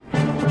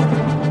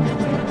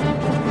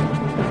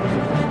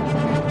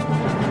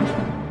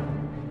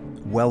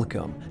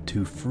Welcome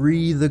to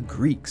Free the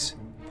Greeks,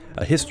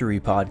 a history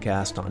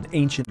podcast on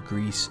ancient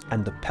Greece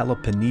and the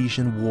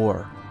Peloponnesian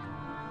War.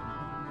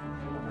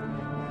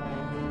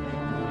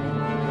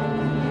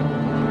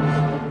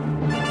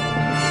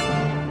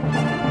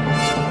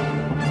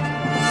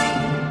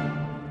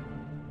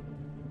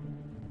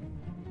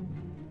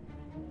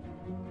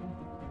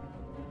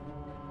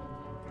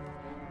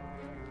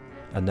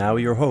 And now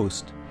your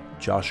host,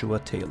 Joshua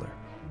Taylor.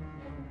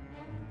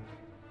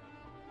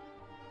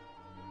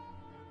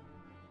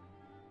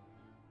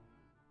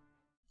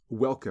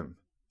 Welcome.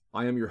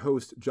 I am your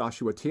host,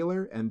 Joshua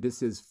Taylor, and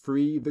this is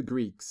Free the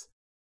Greeks.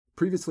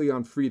 Previously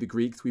on Free the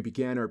Greeks, we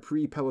began our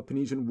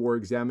pre-Peloponnesian War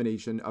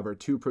examination of our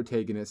two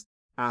protagonists,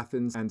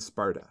 Athens and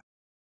Sparta.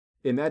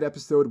 In that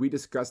episode, we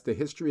discussed the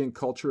history and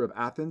culture of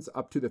Athens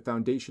up to the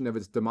foundation of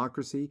its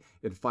democracy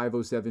in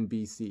 507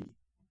 BC.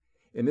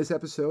 In this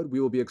episode, we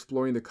will be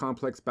exploring the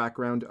complex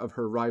background of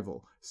her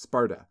rival,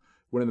 Sparta,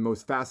 one of the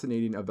most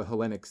fascinating of the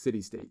Hellenic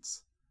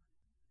city-states.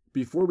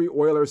 Before we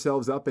oil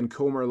ourselves up and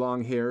comb our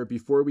long hair,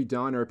 before we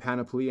don our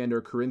panoply and our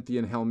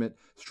Corinthian helmet,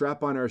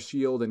 strap on our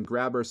shield and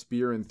grab our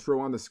spear and throw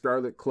on the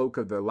scarlet cloak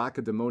of the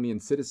Lacedaemonian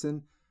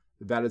citizen,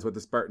 that is what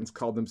the Spartans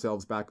called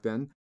themselves back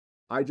then,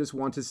 I just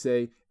want to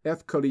say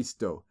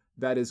Efkaristo,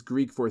 that is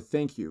Greek for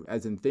thank you,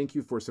 as in thank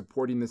you for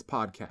supporting this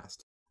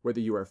podcast. Whether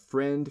you are a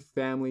friend,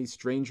 family,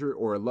 stranger,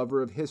 or a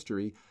lover of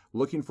history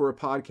looking for a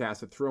podcast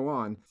to throw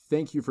on,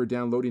 thank you for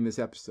downloading this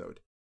episode.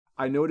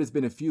 I know it has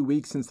been a few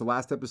weeks since the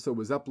last episode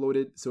was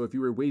uploaded, so if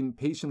you were waiting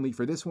patiently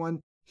for this one,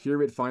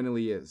 here it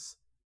finally is.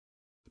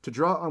 To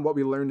draw on what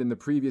we learned in the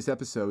previous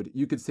episode,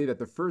 you could say that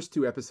the first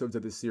two episodes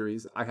of this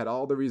series, I had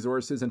all the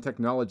resources and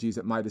technologies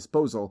at my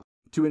disposal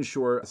to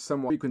ensure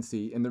some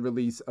frequency in the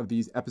release of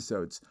these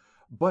episodes.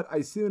 But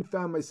I soon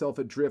found myself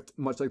adrift,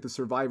 much like the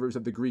survivors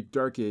of the Greek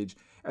Dark Age,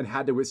 and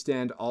had to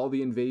withstand all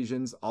the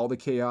invasions, all the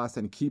chaos,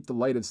 and keep the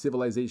light of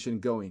civilization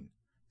going.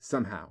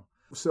 Somehow.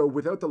 So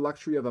without the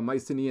luxury of a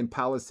Mycenaean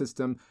palace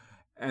system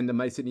and a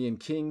Mycenaean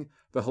king,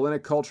 the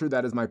Hellenic culture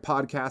that is my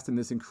podcast in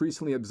this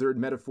increasingly absurd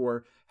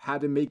metaphor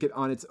had to make it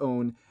on its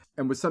own,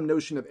 and with some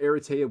notion of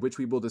arete, which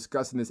we will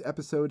discuss in this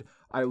episode,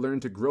 I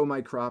learned to grow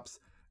my crops,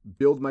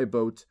 build my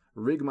boat,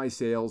 rig my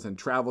sails, and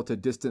travel to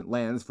distant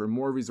lands for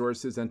more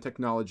resources and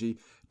technology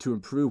to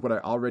improve what I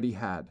already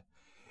had.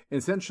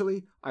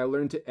 Essentially, I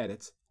learned to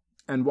edit,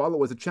 and while it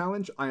was a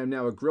challenge, I am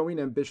now a growing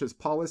ambitious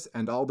polis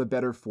and all the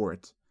better for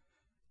it.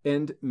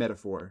 End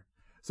metaphor.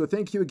 So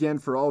thank you again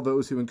for all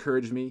those who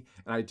encouraged me,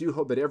 and I do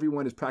hope that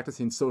everyone is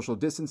practicing social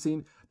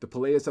distancing. The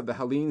Peleus of the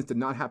Hellenes did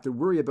not have to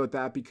worry about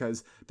that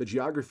because the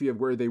geography of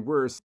where they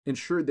were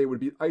ensured they would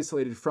be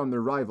isolated from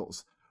their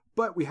rivals.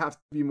 But we have to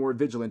be more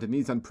vigilant in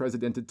these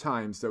unprecedented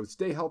times, so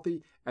stay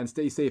healthy and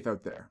stay safe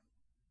out there.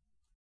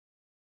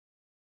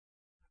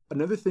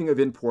 Another thing of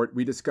import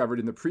we discovered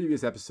in the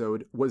previous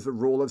episode was the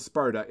role of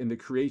Sparta in the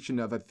creation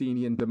of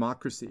Athenian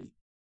democracy.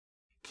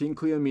 King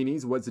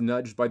Cleomenes was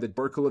nudged by the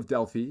Oracle of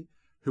Delphi,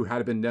 who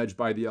had been nudged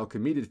by the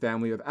Achaemenid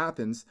family of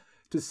Athens,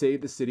 to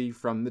save the city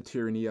from the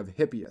tyranny of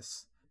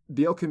Hippias.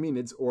 The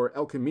Achaemenids, or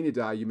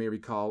Achaemenidae you may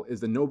recall, is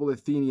the noble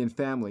Athenian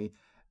family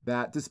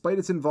that, despite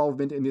its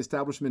involvement in the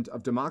establishment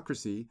of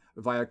democracy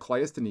via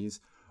Cleisthenes,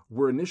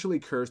 were initially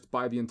cursed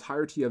by the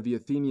entirety of the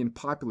Athenian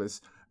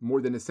populace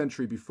more than a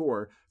century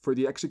before for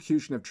the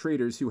execution of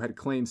traitors who had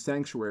claimed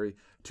sanctuary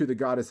to the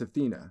goddess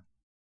Athena.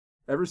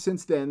 Ever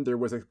since then, there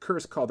was a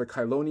curse called the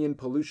Chylonian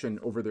pollution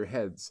over their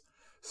heads.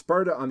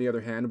 Sparta, on the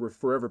other hand, were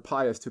forever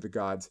pious to the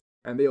gods,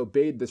 and they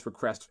obeyed this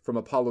request from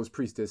Apollo's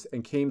priestess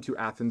and came to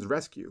Athens'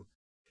 rescue.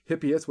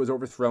 Hippias was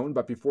overthrown,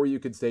 but before you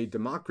could say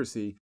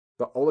democracy,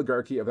 the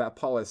oligarchy of that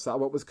polis saw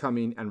what was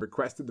coming and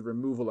requested the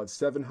removal of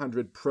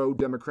 700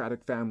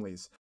 pro-democratic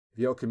families,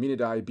 the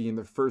Achaemenidae being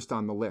the first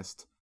on the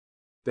list.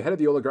 The head of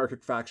the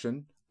oligarchic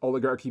faction,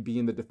 oligarchy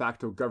being the de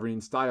facto governing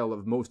style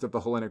of most of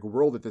the Hellenic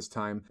world at this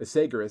time,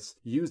 Asagoras,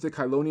 used the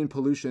Chylonian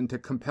pollution to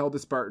compel the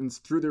Spartans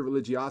through their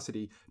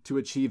religiosity to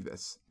achieve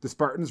this. The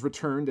Spartans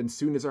returned, and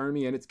soon his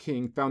army and its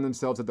king found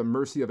themselves at the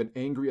mercy of an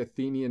angry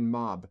Athenian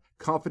mob.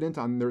 Confident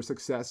on their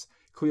success,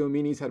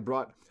 Cleomenes had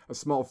brought a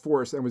small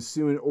force and was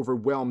soon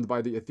overwhelmed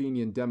by the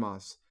Athenian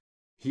demos.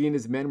 He and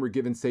his men were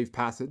given safe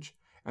passage,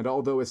 and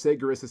although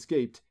Asagoras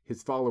escaped,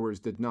 his followers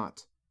did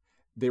not.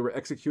 They were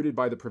executed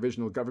by the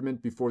provisional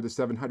government before the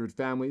 700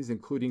 families,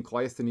 including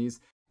Cleisthenes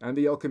and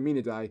the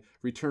Achaemenidae,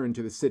 returned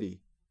to the city.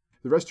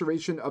 The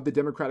restoration of the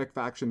democratic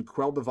faction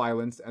quelled the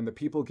violence, and the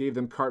people gave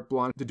them carte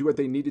blanche to do what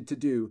they needed to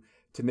do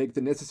to make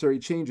the necessary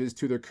changes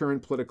to their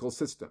current political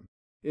system.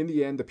 In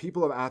the end, the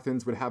people of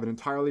Athens would have an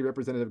entirely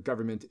representative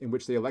government in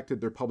which they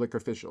elected their public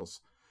officials.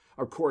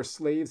 Of course,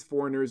 slaves,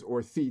 foreigners,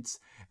 or thetes,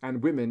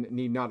 and women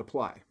need not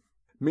apply.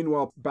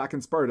 Meanwhile, back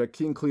in Sparta,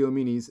 King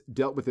Cleomenes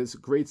dealt with this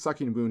great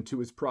sucking wound to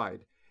his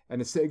pride,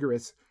 and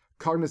Asagoras,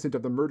 cognizant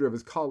of the murder of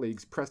his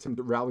colleagues, pressed him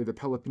to rally the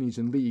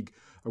Peloponnesian League,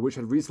 which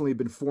had recently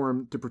been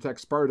formed to protect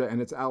Sparta and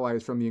its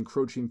allies from the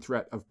encroaching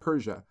threat of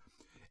Persia,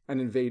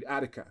 and invade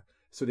Attica,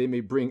 so they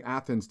may bring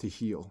Athens to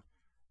heel.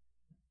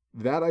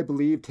 That, I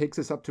believe, takes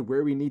us up to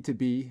where we need to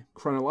be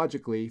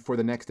chronologically for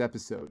the next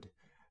episode.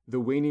 The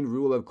waning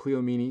rule of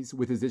Cleomenes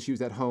with his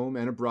issues at home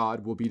and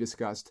abroad will be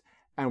discussed,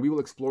 and we will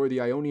explore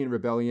the Ionian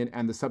Rebellion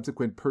and the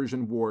subsequent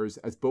Persian Wars,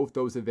 as both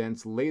those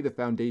events lay the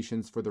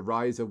foundations for the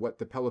rise of what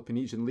the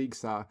Peloponnesian League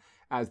saw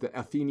as the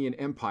Athenian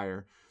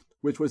Empire,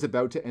 which was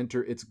about to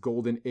enter its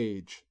golden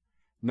age,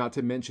 not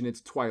to mention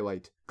its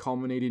twilight,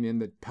 culminating in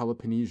the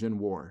Peloponnesian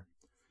War.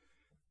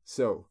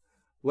 So,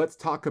 let's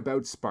talk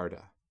about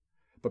Sparta.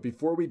 But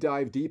before we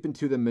dive deep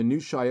into the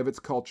minutiae of its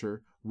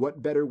culture,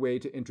 what better way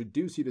to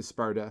introduce you to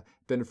Sparta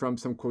than from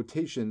some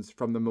quotations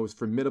from the most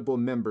formidable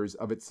members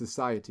of its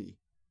society,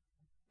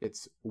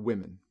 its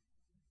women.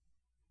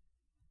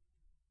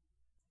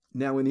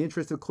 Now, in the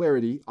interest of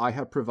clarity, I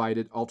have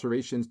provided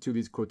alterations to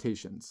these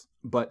quotations,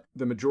 but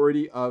the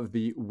majority of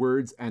the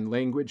words and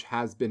language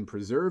has been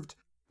preserved,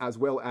 as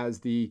well as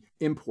the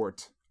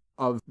import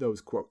of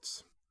those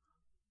quotes.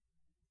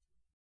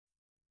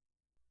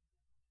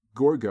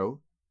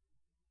 Gorgo,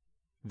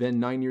 then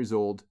 9 years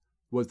old,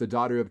 was the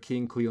daughter of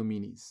King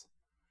Cleomenes.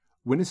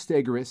 When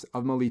Astegoras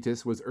of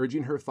Miletus was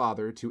urging her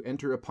father to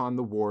enter upon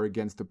the war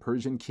against the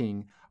Persian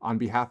king on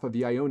behalf of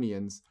the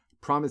Ionians,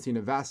 promising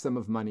a vast sum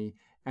of money,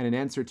 and in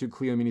answer to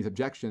Cleomenes'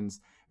 objections,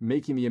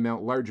 making the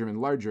amount larger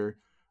and larger,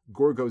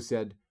 Gorgo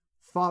said,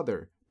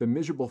 "Father, the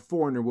miserable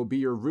foreigner will be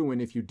your ruin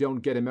if you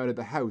don't get him out of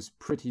the house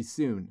pretty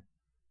soon."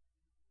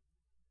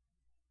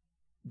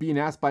 Being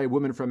asked by a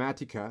woman from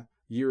Attica,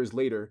 years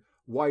later,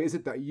 "Why is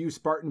it that you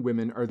Spartan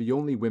women are the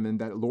only women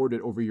that lord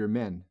it over your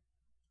men?"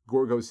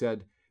 Gorgo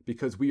said,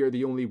 "Because we are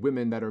the only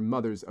women that are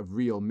mothers of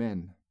real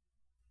men."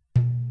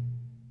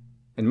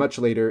 And much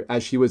later,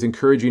 as she was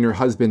encouraging her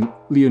husband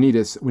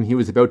Leonidas when he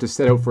was about to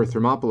set out for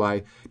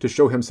Thermopylae to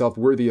show himself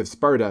worthy of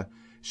Sparta,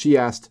 she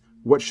asked,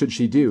 what should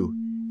she do?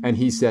 And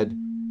he said,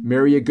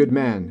 "Marry a good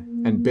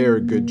man and bear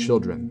good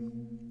children."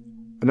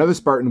 Another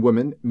Spartan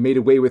woman made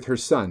away with her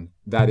son,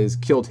 that is,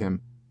 killed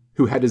him,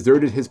 who had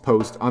deserted his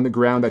post on the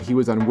ground that he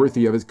was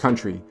unworthy of his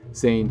country,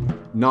 saying,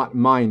 "Not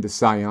mine the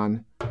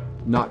scion,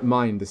 not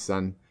mine the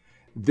son."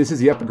 This is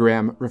the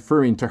epigram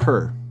referring to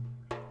her.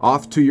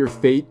 "Off to your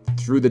fate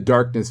through the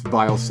darkness,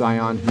 vile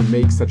scion, who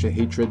makes such a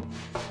hatred.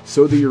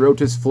 So the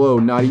Eurotas flow,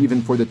 not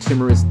even for the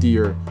timorous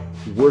deer.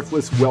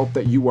 Worthless whelp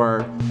that you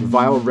are,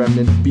 vile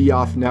remnant, be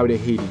off now to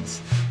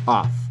Hades.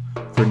 Off,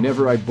 for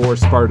never I bore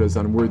Sparta's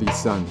unworthy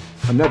son."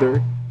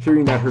 Another,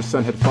 hearing that her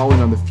son had fallen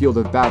on the field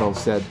of battle,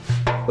 said,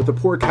 "Let the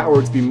poor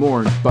cowards be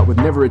mourned, but with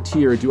never a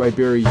tear do I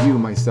bury you,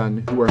 my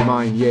son, who are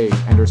mine, yea,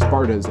 and are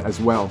Sparta's as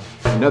well."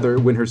 Another,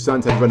 when her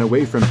sons had run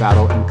away from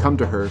battle and come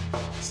to her,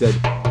 said,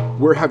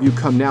 "Where have you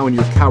come now in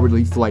your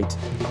cowardly flight?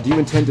 Do you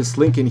intend to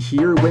slink in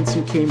here whence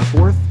you came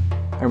forth?"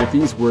 And with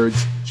these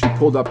words she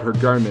pulled up her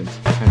garment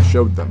and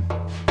showed them.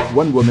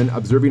 One woman,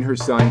 observing her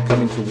son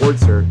coming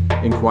towards her,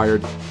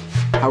 inquired,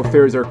 "How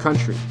fares our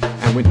country?"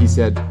 And when he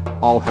said,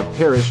 "All have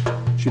perished,"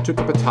 she took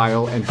up a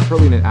tile and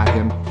hurling it at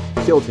him,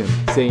 killed him,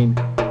 saying,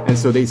 "And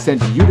so they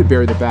sent you to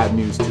bear the bad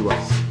news to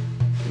us."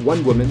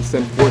 One woman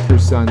sent forth her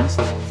sons,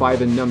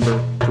 5 in number,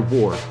 to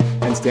war,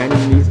 and standing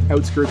in the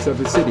outskirts of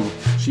the city,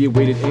 she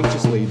awaited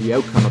anxiously the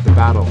outcome of the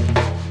battle.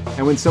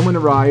 And when someone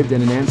arrived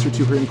and in answer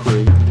to her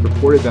inquiry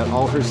reported that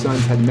all her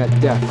sons had met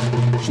death,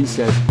 she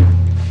said,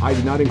 "I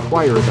did not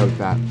inquire about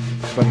that,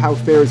 but how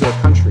fares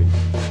our country?"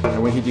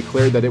 And when he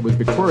declared that it was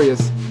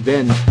victorious,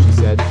 then, she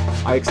said,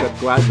 "I accept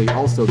gladly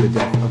also the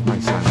death of my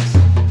sons."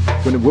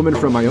 When a woman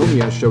from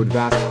Ionia showed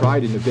vast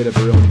pride in a bit of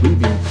her own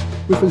weaving,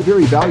 which was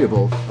very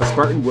valuable, a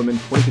Spartan woman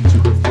pointed to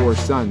her 4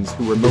 sons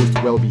who were most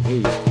well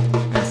behaved,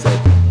 and said,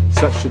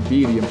 "Such should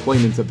be the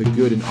employments of the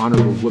good and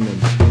honorable woman,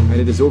 and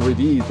it is over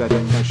these that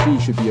she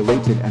should be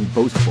elated and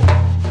boastful."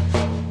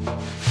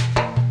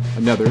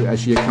 Another, as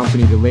she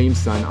accompanied the lame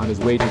son on his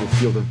way to the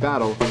field of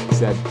battle,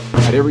 said,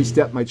 "At every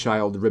step, my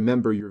child,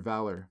 remember your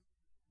valor."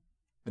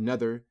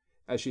 Another,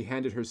 as she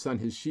handed her son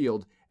his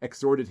shield,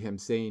 exhorted him,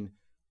 saying,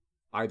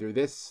 "Either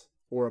this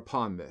or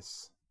upon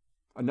this."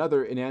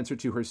 Another, in answer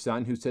to her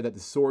son, who said that the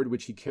sword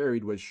which he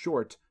carried was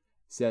short,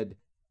 said,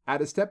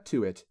 "Add a step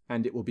to it,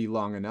 and it will be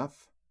long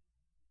enough."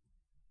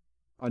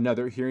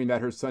 Another, hearing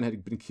that her son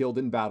had been killed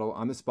in battle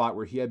on the spot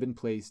where he had been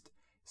placed,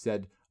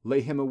 said,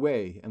 "Lay him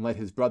away, and let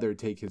his brother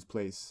take his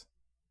place."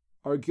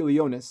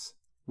 Argilionis,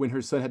 when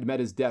her son had met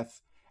his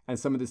death, and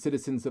some of the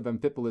citizens of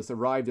Amphipolis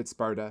arrived at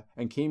Sparta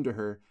and came to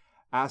her,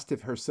 asked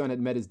if her son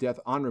had met his death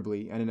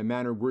honorably and in a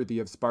manner worthy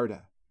of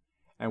Sparta.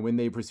 And when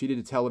they proceeded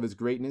to tell of his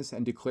greatness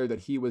and declare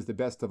that he was the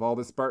best of all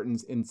the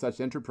Spartans in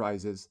such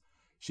enterprises,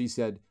 she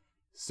said,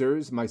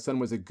 "Sirs, my son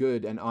was a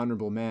good and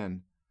honorable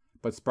man,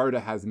 but Sparta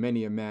has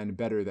many a man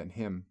better than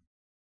him."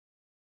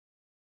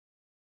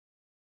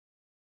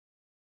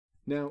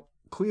 Now,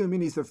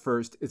 Cleomenes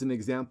I is an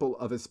example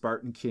of a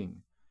Spartan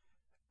king.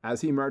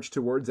 As he marched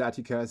towards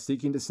Attica,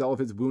 seeking to salve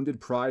his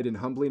wounded pride in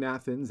humbling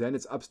Athens and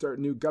its upstart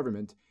new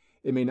government,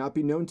 it may not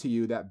be known to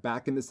you that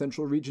back in the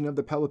central region of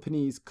the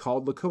Peloponnese,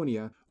 called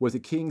Laconia, was a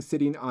king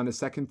sitting on a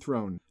second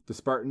throne. The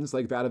Spartans,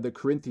 like that of the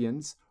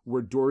Corinthians,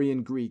 were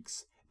Dorian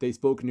Greeks. They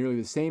spoke nearly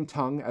the same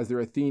tongue as their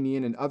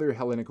Athenian and other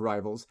Hellenic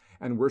rivals,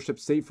 and worshipped,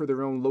 save for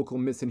their own local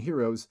myths and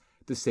heroes,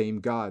 the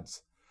same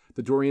gods.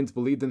 The Dorians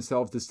believed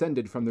themselves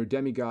descended from their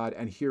demigod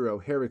and hero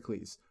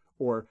Heracles,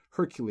 or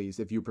Hercules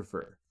if you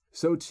prefer.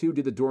 So too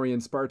did the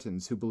Dorian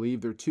Spartans, who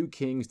believed their two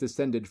kings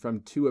descended from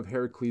two of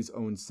Heracles'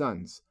 own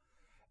sons.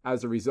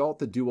 As a result,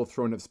 the dual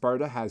throne of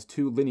Sparta has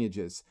two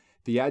lineages,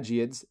 the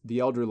Aeacids, the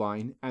elder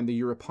line, and the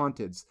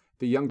Eurypontids,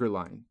 the younger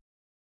line.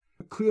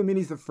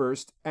 Cleomenes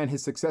I and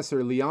his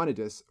successor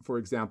Leonidas, for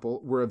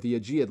example, were of the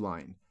Aeaeid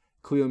line.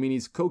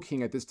 Cleomenes'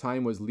 co-king at this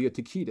time was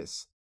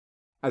Leotychides.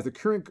 As the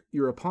current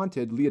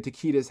Eurypontid,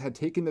 Leotychides had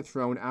taken the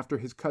throne after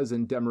his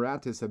cousin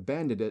Demaratus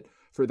abandoned it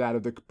for that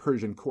of the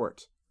Persian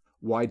court.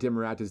 Why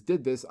Demaratus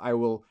did this, I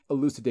will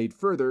elucidate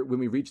further when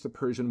we reach the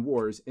Persian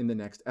Wars in the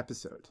next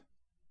episode.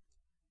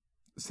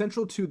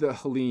 Central to the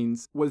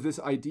Hellenes was this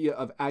idea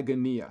of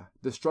agonia,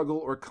 the struggle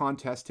or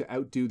contest to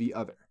outdo the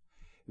other.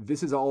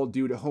 This is all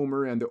due to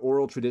Homer and the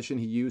oral tradition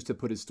he used to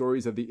put his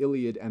stories of the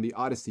Iliad and the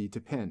Odyssey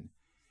to pen.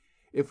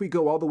 If we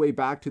go all the way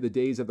back to the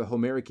days of the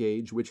Homeric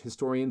Age, which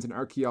historians and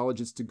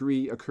archaeologists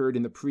agree occurred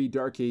in the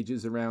pre-Dark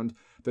Ages around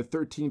the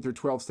 13th or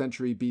 12th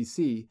century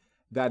BC,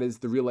 that is,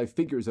 the real-life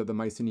figures of the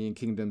Mycenaean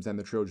kingdoms and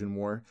the Trojan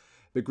War,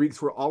 the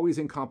Greeks were always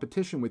in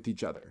competition with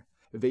each other.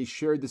 They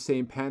shared the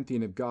same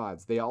pantheon of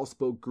gods. They all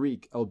spoke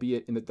Greek,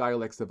 albeit in the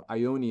dialects of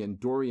Ionian,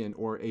 Dorian,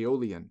 or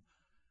Aeolian.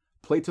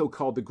 Plato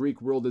called the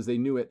Greek world as they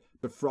knew it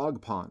the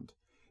frog pond.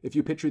 If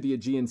you picture the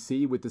Aegean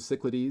Sea with the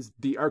Cyclades,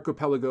 the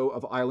archipelago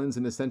of islands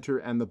in the center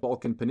and the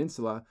Balkan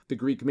Peninsula, the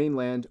Greek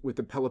mainland with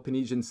the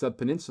Peloponnesian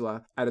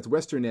subpeninsula at its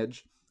western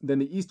edge, then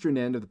the eastern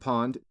end of the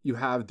pond, you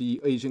have the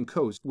Asian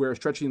coast, where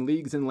stretching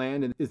leagues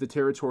inland is the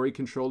territory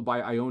controlled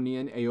by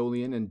Ionian,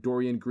 Aeolian, and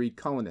Dorian Greek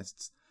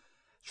colonists,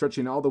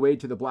 stretching all the way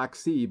to the Black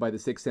Sea by the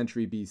 6th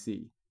century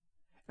BC.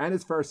 And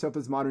as far south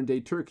as modern-day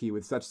Turkey,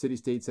 with such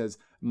city-states as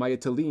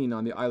Mytilene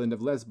on the island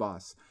of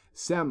Lesbos,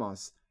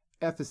 Samos,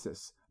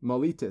 Ephesus,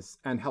 Miletus,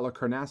 and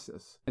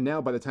Halicarnassus. And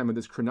now, by the time of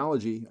this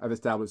chronology I've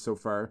established so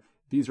far,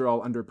 these are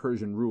all under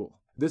Persian rule.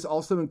 This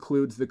also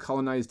includes the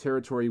colonized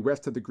territory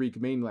west of the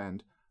Greek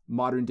mainland,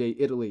 modern-day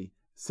Italy,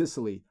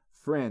 Sicily,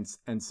 France,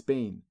 and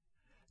Spain.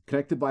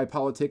 Connected by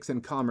politics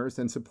and commerce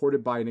and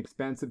supported by an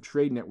expansive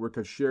trade network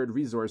of shared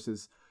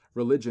resources,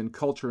 religion,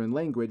 culture, and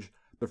language,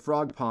 the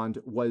Frog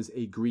Pond was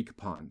a Greek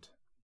pond.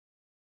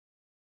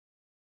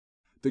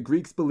 The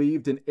Greeks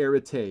believed in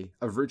arete,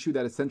 a virtue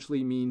that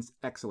essentially means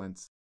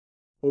excellence.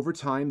 Over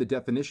time, the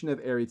definition of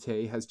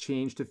arete has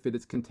changed to fit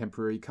its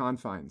contemporary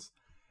confines.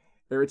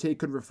 Arete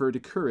could refer to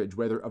courage,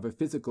 whether of a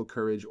physical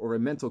courage or a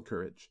mental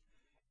courage.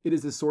 It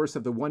is the source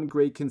of the one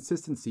great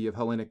consistency of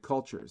Hellenic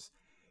cultures,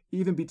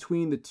 even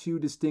between the two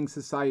distinct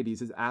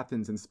societies as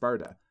Athens and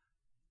Sparta.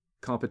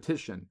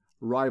 Competition,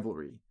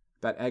 rivalry,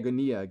 that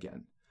agonia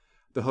again.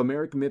 The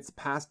Homeric myths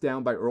passed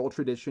down by oral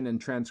tradition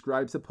and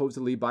transcribed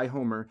supposedly by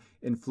Homer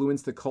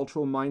influenced the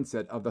cultural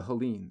mindset of the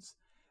Hellenes.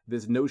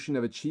 This notion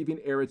of achieving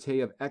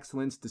arete of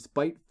excellence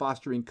despite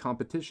fostering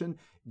competition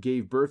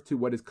gave birth to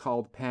what is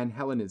called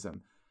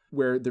Panhellenism,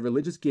 where the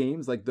religious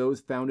games like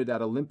those founded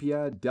at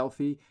Olympia,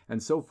 Delphi,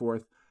 and so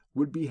forth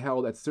would be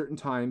held at certain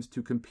times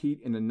to compete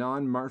in a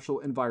non-martial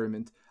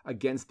environment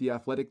against the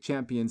athletic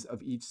champions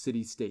of each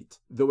city-state.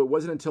 Though it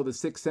wasn't until the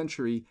 6th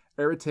century,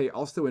 arete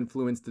also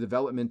influenced the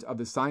development of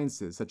the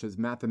sciences such as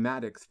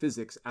mathematics,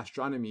 physics,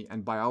 astronomy,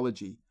 and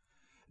biology.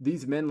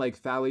 These men like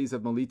Thales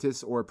of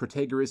Miletus or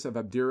Protagoras of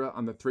Abdera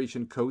on the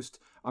Thracian coast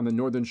on the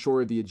northern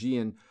shore of the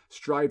Aegean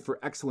strived for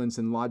excellence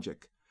in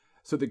logic.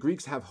 So the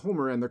Greeks have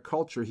Homer and their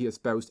culture he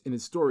espoused in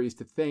his stories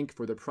to thank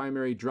for the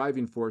primary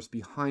driving force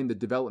behind the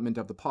development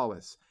of the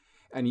polis.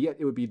 And yet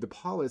it would be the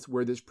polis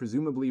where this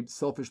presumably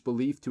selfish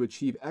belief to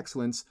achieve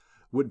excellence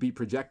would be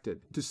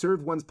projected. To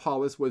serve one's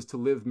polis was to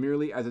live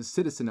merely as a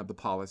citizen of the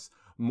polis.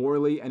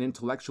 Morally and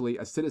intellectually,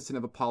 a citizen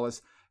of a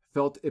polis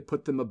felt it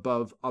put them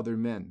above other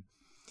men.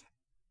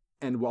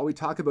 And while we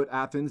talk about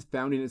Athens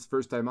founding its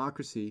first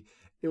democracy,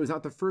 it was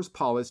not the first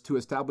polis to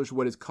establish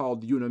what is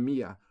called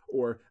eunomia,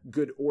 or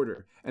good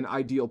order, an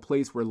ideal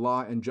place where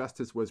law and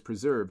justice was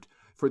preserved,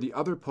 for the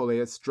other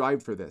poleis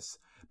strived for this.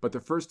 But the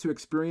first to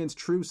experience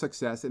true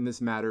success in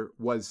this matter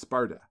was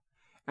Sparta.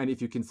 And if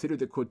you consider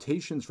the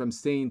quotations from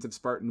sayings of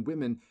Spartan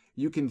women,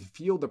 you can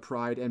feel the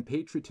pride and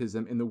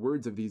patriotism in the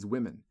words of these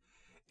women.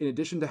 In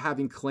addition to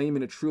having claim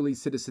in a truly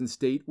citizen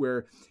state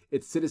where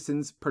its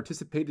citizens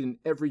participated in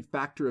every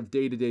factor of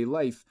day-to-day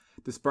life,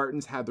 the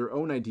Spartans had their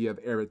own idea of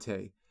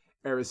arete,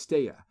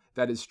 aristeia,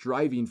 that is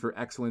striving for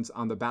excellence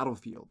on the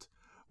battlefield.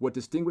 What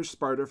distinguished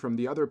Sparta from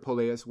the other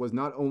poleis was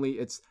not only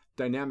its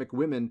dynamic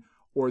women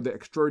or the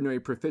extraordinary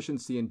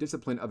proficiency and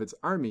discipline of its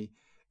army,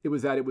 it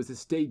was that it was a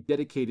state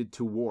dedicated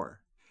to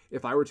war.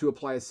 If I were to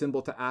apply a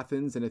symbol to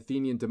Athens and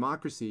Athenian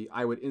democracy,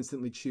 I would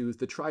instantly choose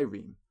the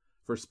trireme.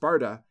 For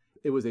Sparta,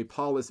 it was a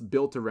polis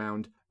built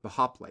around the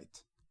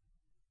hoplite.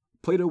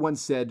 Plato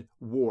once said,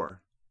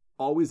 war,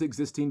 always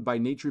existing by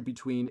nature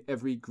between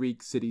every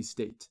Greek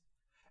city-state.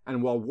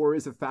 And while war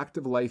is a fact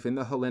of life in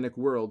the Hellenic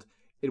world,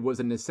 it was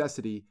a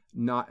necessity,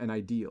 not an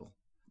ideal.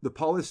 The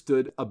polis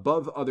stood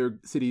above other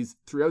cities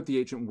throughout the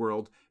ancient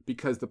world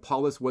because the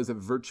polis was a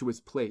virtuous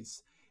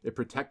place. It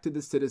protected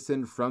the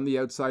citizen from the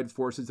outside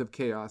forces of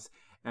chaos,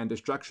 and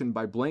destruction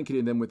by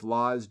blanketing them with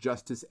laws,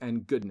 justice,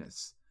 and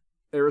goodness.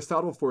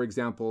 Aristotle, for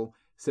example,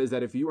 says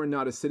that if you are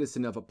not a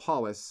citizen of a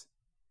polis,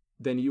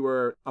 then you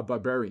are a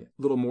barbarian,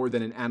 little more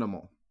than an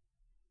animal.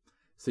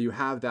 So you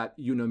have that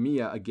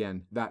eunomia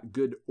again, that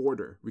good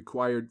order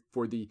required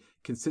for the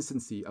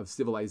consistency of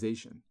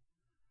civilization.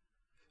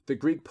 The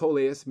Greek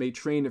poleis may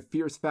train a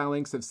fierce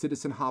phalanx of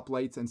citizen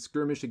hoplites and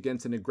skirmish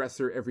against an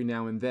aggressor every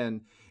now and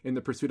then in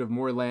the pursuit of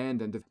more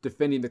land and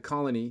defending the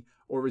colony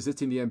or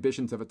resisting the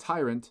ambitions of a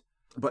tyrant,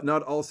 but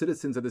not all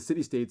citizens of the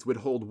city-states would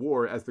hold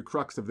war as the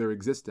crux of their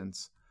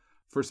existence.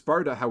 For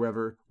Sparta,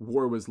 however,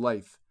 war was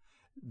life.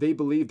 They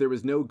believed there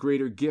was no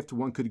greater gift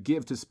one could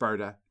give to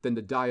Sparta than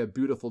to die a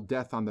beautiful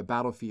death on the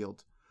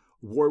battlefield.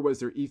 War was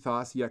their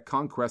ethos, yet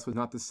conquest was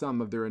not the sum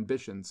of their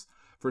ambitions.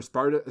 For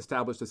Sparta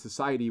established a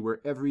society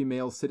where every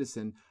male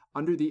citizen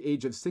under the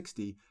age of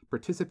 60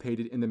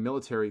 participated in the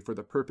military for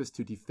the purpose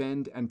to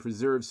defend and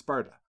preserve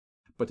Sparta.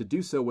 But to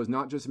do so was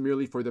not just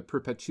merely for the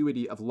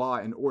perpetuity of law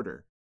and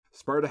order.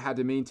 Sparta had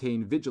to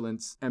maintain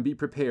vigilance and be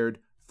prepared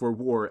for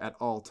war at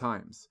all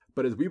times.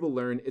 But as we will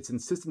learn, its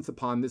insistence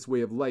upon this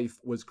way of life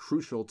was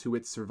crucial to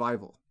its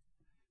survival.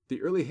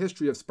 The early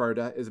history of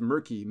Sparta is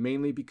murky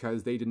mainly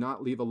because they did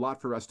not leave a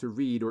lot for us to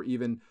read or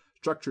even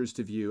structures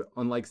to view,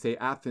 unlike, say,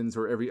 Athens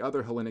or every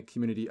other Hellenic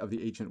community of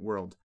the ancient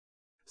world.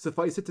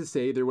 Suffice it to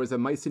say, there was a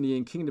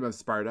Mycenaean kingdom of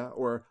Sparta,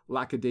 or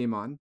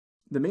Lacedaemon.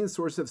 The main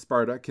source of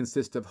Sparta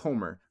consists of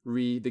Homer.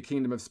 The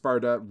kingdom of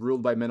Sparta,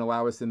 ruled by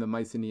Menelaus in the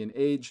Mycenaean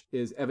age,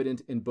 is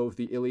evident in both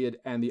the Iliad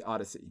and the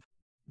Odyssey.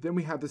 Then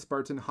we have the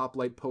Spartan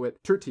hoplite poet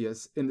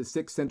Tertius in the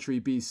 6th century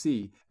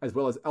BC, as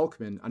well as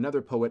Alcman,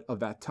 another poet of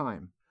that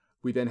time.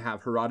 We then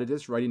have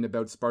Herodotus writing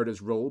about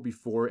Sparta's role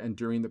before and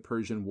during the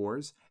Persian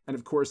Wars, and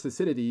of course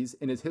Thucydides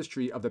in his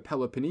history of the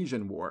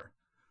Peloponnesian War,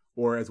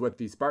 or as what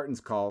the Spartans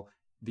call,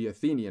 the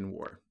Athenian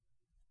War.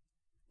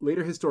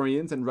 Later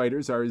historians and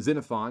writers are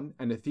Xenophon,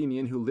 an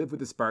Athenian who lived with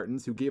the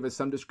Spartans, who gave us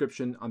some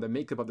description on the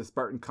makeup of the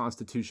Spartan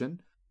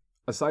constitution.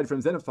 Aside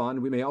from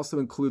Xenophon, we may also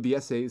include the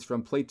essays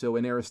from Plato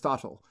and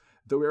Aristotle,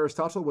 though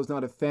Aristotle was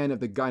not a fan of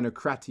the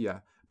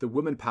gynokratia, the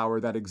woman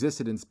power that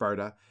existed in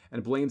Sparta,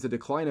 and blames the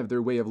decline of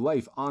their way of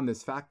life on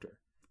this factor.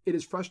 It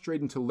is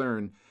frustrating to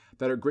learn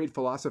that our great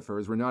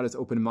philosophers were not as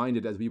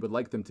open-minded as we would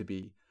like them to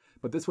be,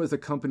 but this was a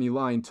company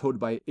line towed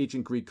by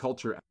ancient Greek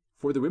culture,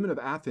 for the women of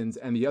Athens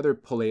and the other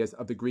poleis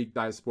of the Greek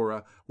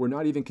diaspora were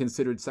not even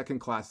considered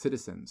second-class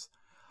citizens.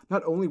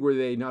 Not only were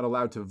they not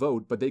allowed to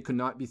vote, but they could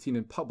not be seen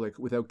in public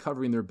without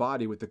covering their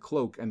body with a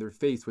cloak and their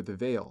face with a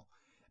veil.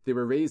 They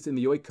were raised in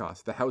the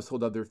oikos, the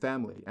household of their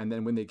family, and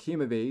then when they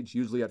came of age,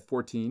 usually at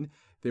 14,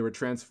 they were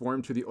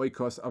transformed to the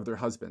oikos of their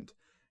husband,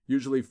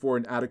 usually for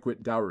an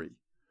adequate dowry.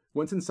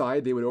 Once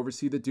inside, they would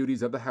oversee the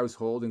duties of the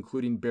household,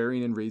 including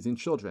bearing and raising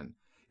children.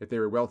 If they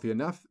were wealthy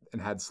enough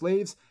and had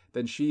slaves,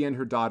 then she and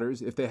her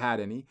daughters, if they had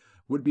any,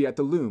 would be at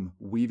the loom,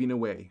 weaving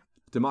away.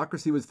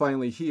 Democracy was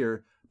finally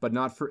here, but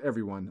not for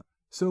everyone.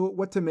 So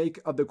what to make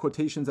of the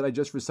quotations that I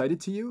just recited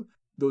to you?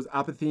 Those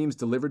apothegms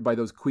delivered by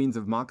those queens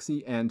of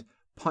Moxie and,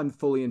 pun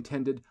fully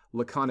intended,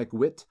 laconic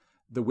wit,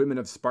 the women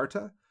of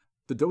Sparta?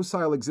 The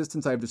docile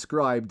existence I have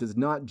described does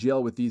not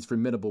gel with these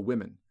formidable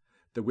women.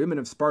 The women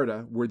of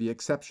Sparta were the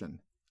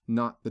exception,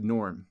 not the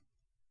norm.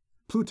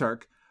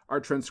 Plutarch, our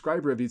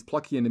transcriber of these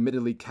plucky and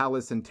admittedly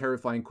callous and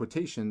terrifying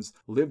quotations,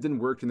 lived and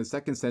worked in the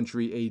 2nd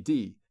century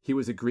AD. He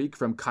was a Greek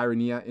from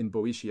Chaeronea in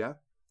Boeotia.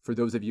 For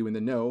those of you in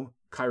the know,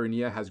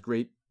 Chaeronea has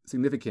great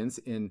significance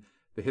in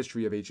the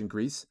history of ancient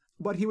Greece,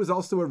 but he was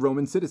also a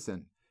Roman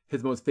citizen.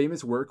 His most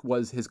famous work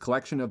was his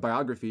collection of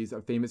biographies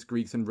of famous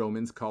Greeks and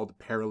Romans called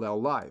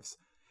Parallel Lives.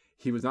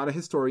 He was not a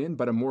historian,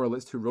 but a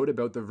moralist who wrote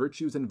about the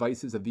virtues and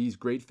vices of these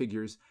great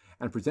figures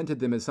and presented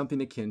them as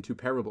something akin to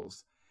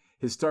parables.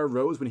 His star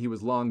rose when he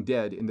was long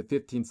dead in the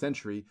 15th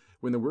century,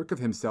 when the work of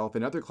himself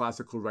and other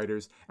classical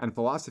writers and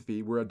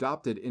philosophy were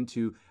adopted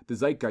into the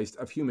zeitgeist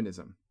of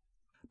humanism.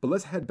 But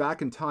let's head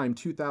back in time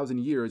 2,000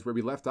 years where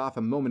we left off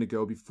a moment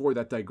ago before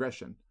that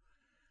digression.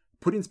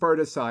 Putting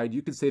Sparta aside,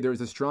 you could say there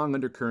is a strong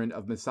undercurrent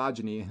of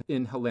misogyny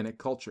in Hellenic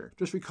culture.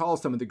 Just recall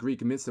some of the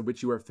Greek myths of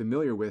which you are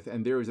familiar with,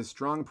 and there is a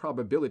strong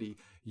probability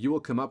you will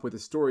come up with a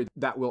story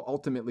that will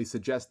ultimately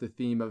suggest the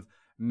theme of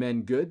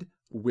men good,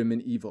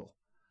 women evil.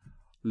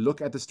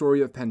 Look at the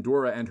story of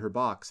Pandora and her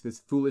box,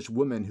 this foolish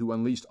woman who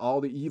unleashed all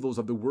the evils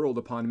of the world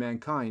upon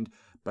mankind,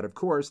 but of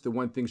course the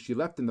one thing she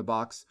left in the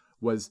box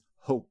was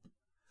hope.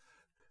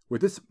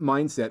 With this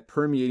mindset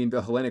permeating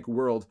the Hellenic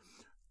world,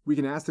 we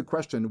can ask the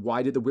question,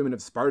 why did the women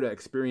of Sparta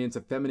experience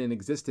a feminine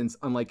existence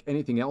unlike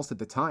anything else at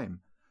the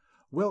time?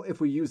 Well, if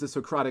we use the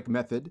Socratic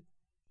method,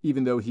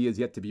 even though he is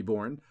yet to be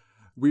born,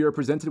 we are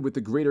presented with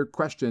the greater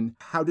question,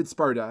 how did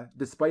Sparta,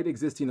 despite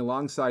existing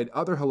alongside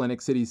other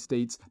Hellenic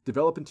city-states,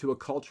 develop into a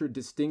culture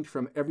distinct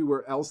from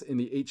everywhere else in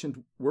the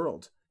ancient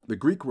world, the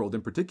Greek world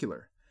in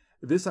particular?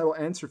 This I will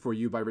answer for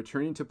you by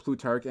returning to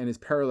Plutarch and his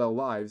Parallel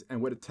Lives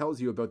and what it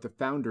tells you about the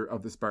founder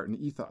of the Spartan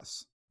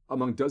ethos.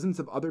 Among dozens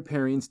of other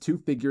pairings, two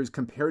figures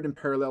compared in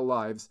Parallel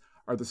Lives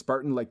are the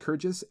Spartan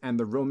Lycurgus and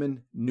the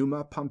Roman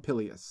Numa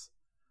Pompilius.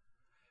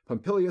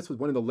 Pompilius was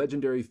one of the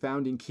legendary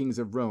founding kings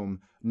of Rome,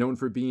 known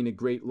for being a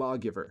great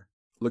lawgiver.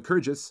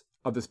 Lycurgus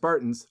of the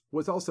Spartans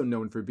was also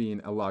known for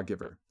being a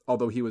lawgiver,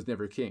 although he was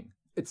never king.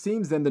 It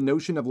seems then the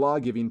notion of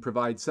law-giving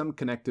provides some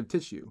connective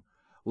tissue.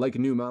 Like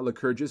Numa,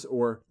 Lycurgus,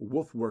 or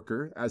wolf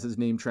worker, as his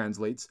name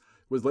translates,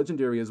 was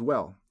legendary as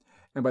well.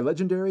 And by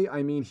legendary,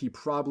 I mean he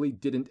probably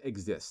didn't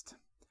exist.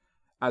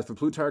 As for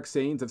Plutarch's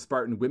sayings of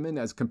Spartan women,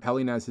 as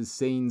compelling as his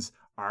sayings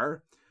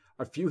are,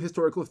 a few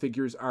historical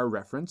figures are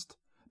referenced,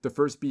 the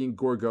first being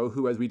Gorgo,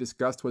 who, as we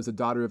discussed, was the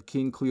daughter of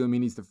King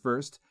Cleomenes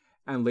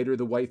I, and later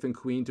the wife and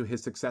queen to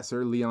his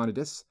successor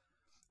Leonidas,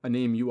 a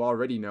name you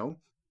already know.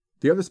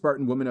 The other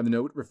Spartan woman of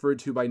note, referred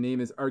to by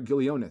name as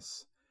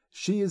Argileonis.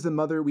 She is the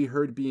mother we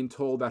heard being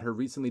told that her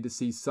recently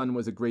deceased son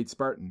was a great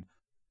Spartan.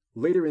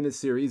 Later in this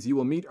series, you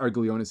will meet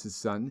Argileonis'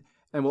 son,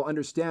 and will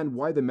understand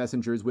why the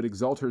messengers would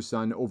exalt her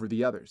son over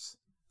the others.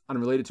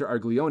 Unrelated to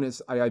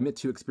Argileonis, I admit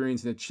to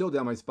experiencing a chill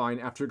down my spine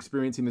after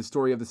experiencing the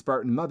story of the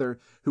Spartan mother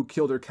who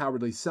killed her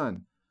cowardly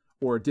son,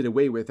 or did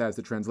away with, as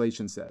the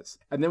translation says,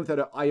 and then without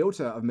an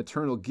iota of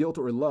maternal guilt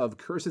or love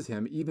curses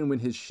him even when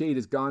his shade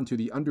is gone to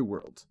the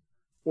underworld.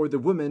 Or the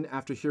woman,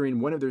 after hearing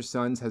one of their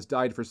sons has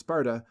died for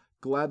Sparta,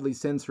 gladly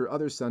sends her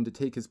other son to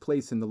take his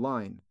place in the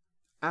line.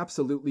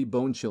 Absolutely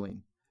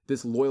bone-chilling,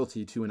 this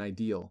loyalty to an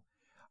ideal.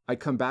 I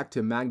come back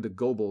to Magda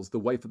Goebbels, the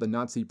wife of the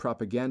Nazi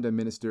propaganda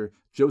minister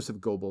Joseph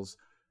Goebbels,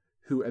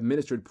 who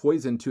administered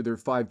poison to their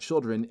 5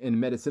 children in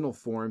medicinal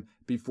form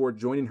before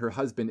joining her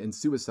husband in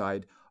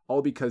suicide,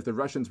 all because the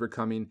Russians were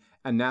coming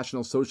and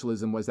National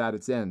Socialism was at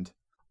its end.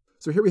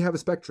 So here we have a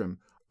spectrum.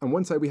 On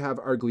one side we have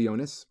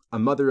Argileonis, a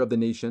mother of the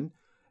nation,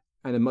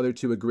 and a mother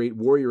to a great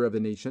warrior of the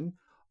nation,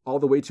 all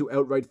the way to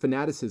outright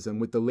fanaticism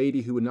with the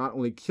lady who would not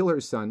only kill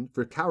her son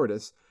for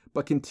cowardice,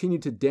 but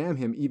continued to damn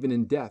him even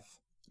in death.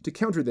 To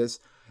counter this,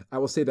 I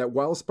will say that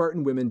while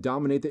Spartan women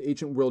dominate the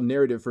ancient world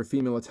narrative for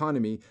female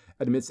autonomy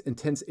amidst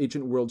intense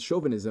ancient world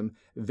chauvinism,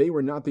 they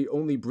were not the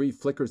only brief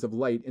flickers of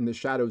light in the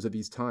shadows of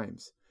these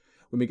times.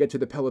 When we get to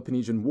the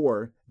Peloponnesian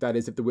War, that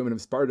is, if the women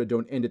of Sparta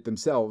don't end it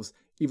themselves,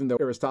 even though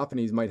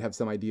Aristophanes might have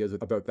some ideas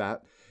about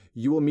that,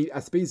 you will meet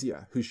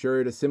Aspasia, who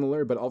shared a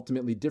similar but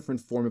ultimately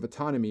different form of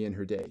autonomy in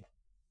her day.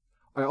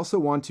 I also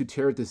want to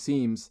tear at the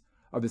seams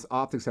of this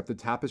oft-accepted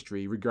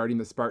tapestry regarding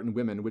the Spartan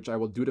women, which I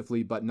will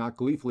dutifully but not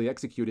gleefully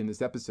execute in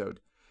this episode.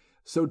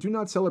 So do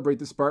not celebrate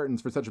the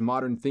Spartans for such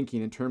modern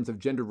thinking in terms of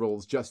gender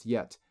roles just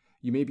yet.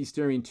 You may be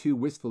staring too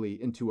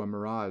wistfully into a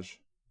mirage.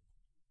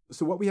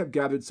 So what we have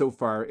gathered so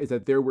far is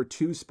that there were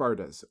 2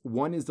 Spartas.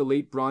 One is the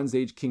late Bronze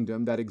Age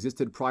kingdom that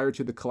existed prior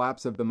to the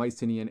collapse of the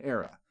Mycenaean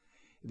era.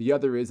 The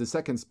other is the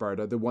second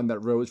Sparta, the one that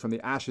rose from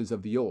the ashes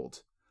of the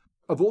old.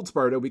 Of old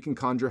Sparta, we can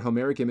conjure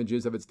Homeric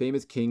images of its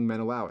famous king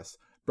Menelaus,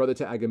 brother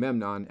to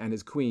Agamemnon, and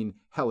his queen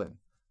Helen,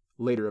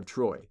 later of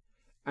Troy.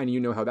 And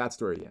you know how that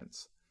story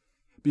ends.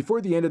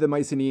 Before the end of the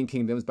Mycenaean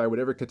kingdoms, by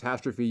whatever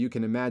catastrophe you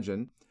can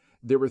imagine,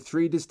 there were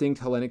 3 distinct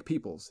Hellenic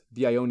peoples: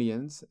 the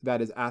Ionians,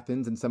 that is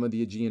Athens and some of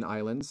the Aegean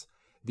islands;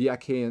 the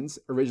Achaeans,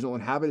 original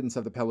inhabitants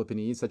of the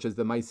Peloponnese, such as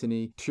the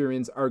Mycenae,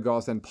 Tyrins,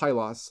 Argos, and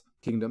Pylos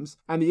kingdoms;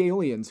 and the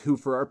Aeolians, who,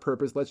 for our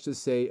purpose, let's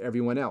just say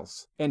everyone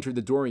else, entered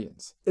the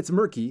Dorians. It's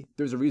murky,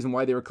 there's a reason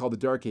why they were called the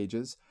Dark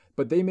Ages,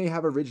 but they may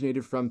have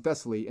originated from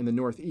Thessaly in the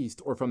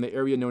northeast or from the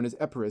area known as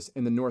Epirus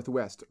in the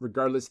northwest.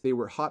 Regardless, they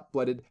were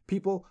hot-blooded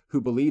people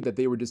who believed that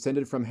they were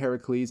descended from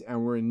Heracles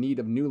and were in need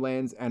of new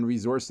lands and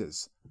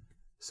resources.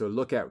 So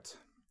look out.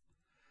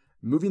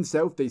 Moving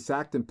south, they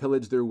sacked and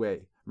pillaged their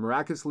way.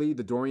 Miraculously,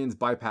 the Dorians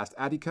bypassed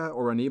Attica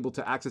or were unable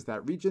to access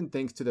that region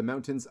thanks to the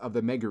mountains of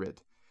the Megarid.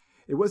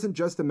 It wasn't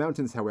just the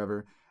mountains,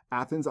 however.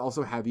 Athens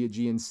also had the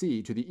Aegean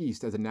Sea to the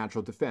east as a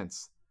natural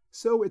defense,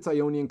 so its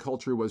Ionian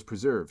culture was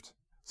preserved.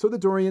 So the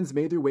Dorians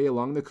made their way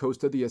along the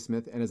coast of the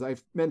Isthmus, and as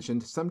I've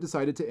mentioned, some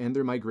decided to end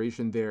their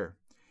migration there,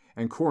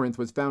 and Corinth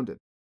was founded.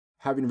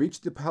 Having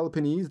reached the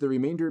Peloponnese, the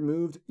remainder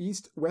moved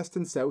east, west,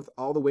 and south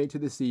all the way to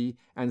the sea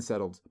and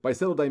settled. By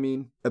settled, I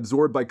mean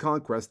absorbed by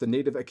conquest the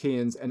native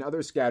Achaeans and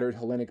other scattered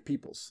Hellenic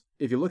peoples.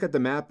 If you look at the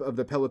map of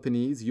the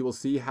Peloponnese, you will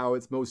see how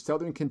its most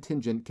southern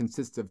contingent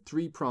consists of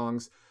 3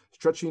 prongs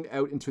stretching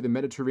out into the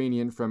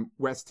Mediterranean from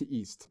west to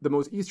east. The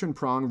most eastern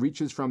prong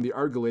reaches from the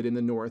Argolid in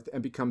the north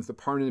and becomes the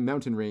Parnan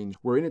mountain range,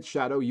 where in its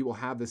shadow you will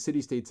have the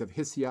city-states of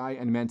Hysiae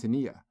and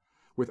Mantinea,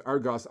 with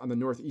Argos on the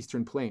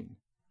northeastern plain.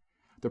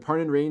 The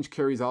Parnan range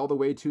carries all the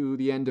way to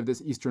the end of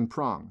this eastern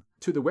prong.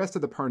 To the west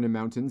of the Parnan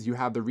mountains, you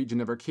have the region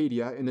of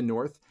Arcadia in the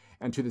north,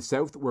 and to the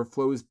south where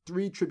flows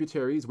 3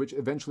 tributaries which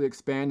eventually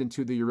expand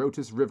into the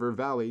Eurotas River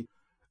valley.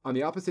 On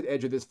the opposite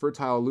edge of this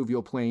fertile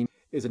alluvial plain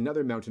is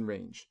another mountain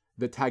range,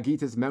 the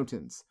Taygetus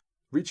Mountains.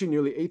 Reaching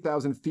nearly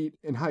 8,000 feet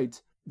in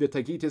height, the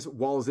Taygetus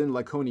walls in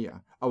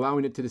Laconia,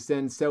 allowing it to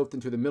descend south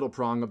into the middle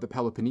prong of the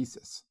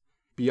Peloponnesus.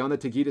 Beyond the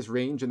Taygetus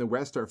range in the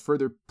west are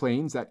further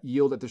plains that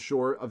yield at the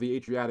shore of the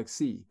Adriatic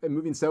Sea, and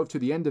moving south to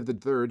the end of the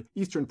third,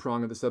 eastern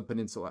prong of the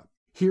subpeninsula.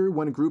 Here,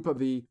 one group of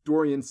the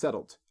Dorians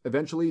settled.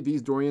 Eventually,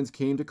 these Dorians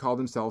came to call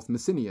themselves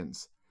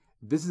Messenians.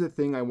 This is a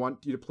thing I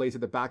want you to place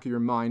at the back of your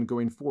mind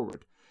going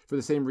forward, for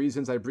the same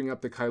reasons I bring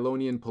up the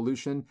Chylonian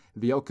pollution,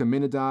 the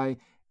Elchimenidae,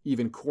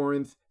 even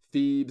Corinth,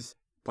 Thebes,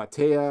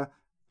 Plataea,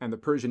 and the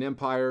Persian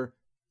Empire.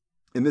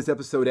 In this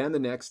episode and the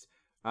next,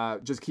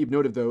 just keep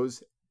note of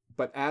those,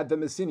 but add the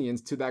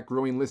Messenians to that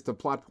growing list of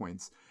plot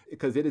points,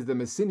 because it is the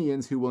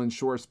Messenians who will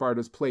ensure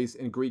Sparta's place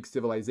in Greek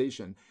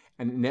civilization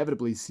and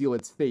inevitably seal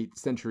its fate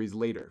centuries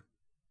later.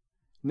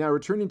 Now,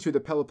 returning to the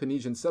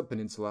Peloponnesian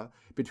subpeninsula,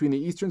 between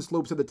the eastern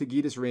slopes of the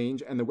Taygetus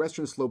Range and the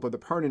western slope of the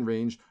Parnan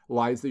Range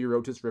lies the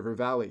Eurotas River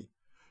Valley.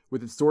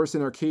 With its source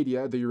in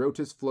Arcadia, the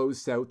Eurotas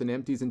flows south and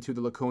empties into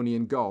the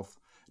Laconian Gulf,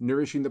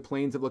 nourishing the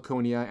plains of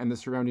Laconia and the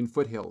surrounding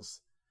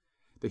foothills.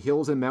 The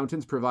hills and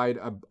mountains provide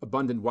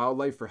abundant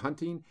wildlife for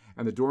hunting,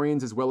 and the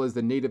Dorians as well as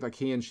the native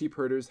Achaean sheep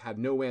herders had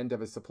no end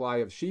of a supply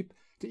of sheep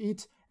to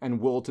eat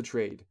and wool to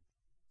trade.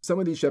 Some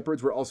of these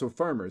shepherds were also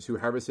farmers who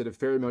harvested a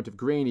fair amount of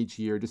grain each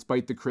year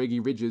despite the craggy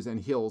ridges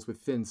and hills with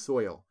thin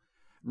soil.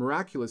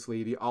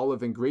 Miraculously, the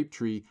olive and grape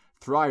tree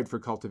thrived for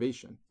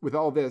cultivation. With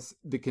all this,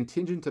 the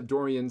contingent of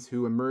Dorians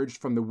who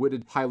emerged from the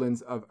wooded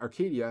highlands of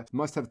Arcadia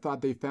must have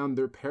thought they found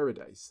their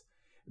paradise.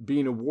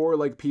 Being a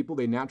warlike people,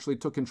 they naturally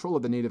took control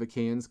of the native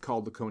Achaeans,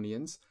 called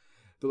Laconians.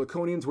 The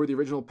Laconians were the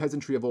original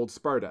peasantry of old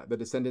Sparta, the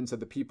descendants of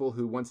the people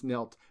who once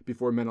knelt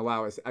before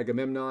Menelaus,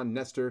 Agamemnon,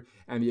 Nestor,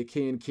 and the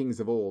Achaean kings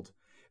of old.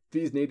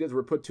 These natives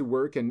were put to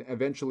work and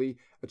eventually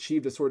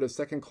achieved a sort of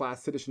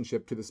second-class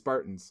citizenship to the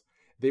Spartans.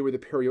 They were the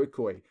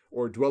perioikoi,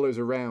 or dwellers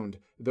around,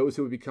 those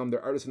who would become the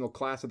artisanal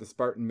class of the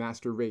Spartan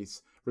master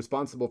race,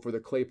 responsible for the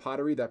clay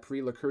pottery that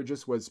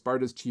pre-Lycurgus was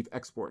Sparta's chief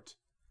export.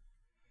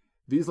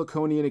 These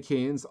Laconian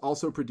Achaeans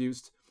also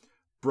produced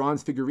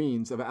bronze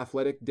figurines of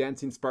athletic,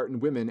 dancing Spartan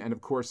women and,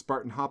 of course,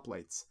 Spartan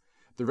hoplites.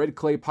 The red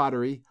clay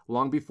pottery,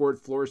 long before it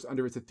flourished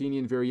under its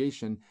Athenian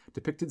variation,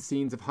 depicted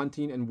scenes of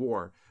hunting and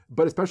war,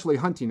 but especially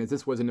hunting, as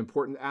this was an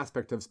important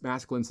aspect of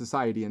masculine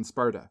society in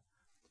Sparta.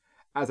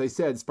 As I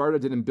said, Sparta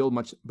didn't build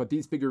much, but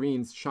these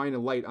figurines shine a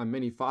light on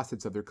many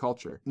facets of their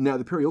culture. Now,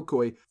 the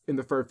perioikoi in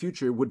the far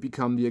future would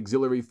become the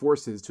auxiliary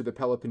forces to the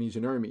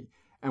Peloponnesian army,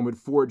 and would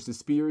forge the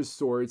spears,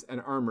 swords, and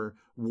armor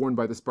worn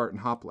by the Spartan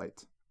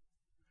hoplite.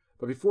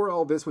 But before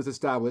all this was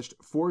established,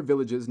 4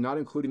 villages, not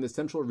including the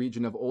central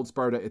region of Old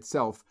Sparta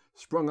itself,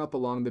 sprung up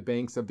along the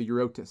banks of the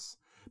Eurotas.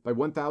 By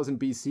 1000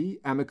 BC,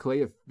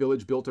 Amyclae, a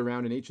village built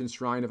around an ancient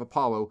shrine of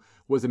Apollo,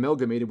 was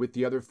amalgamated with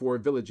the other 4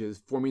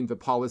 villages, forming the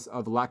polis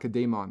of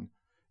Lacedaemon.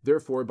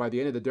 Therefore, by the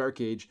end of the Dark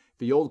Age,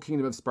 the old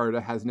kingdom of Sparta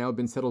has now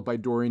been settled by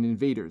Dorian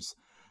invaders.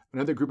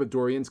 Another group of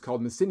Dorians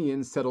called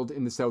Messenians settled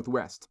in the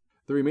southwest.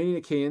 The remaining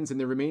Achaeans and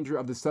the remainder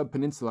of the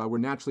sub-peninsula were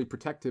naturally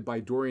protected by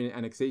Dorian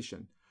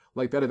annexation.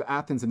 Like that of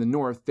Athens in the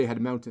north, they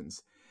had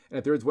mountains. And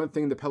if there was one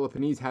thing the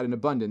Peloponnese had in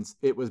abundance,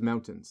 it was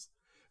mountains.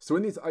 So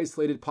in these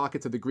isolated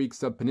pockets of the Greek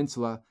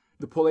sub-peninsula,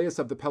 the poleis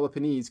of the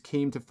Peloponnese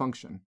came to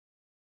function.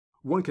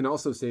 One can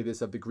also say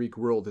this of the Greek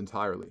world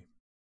entirely.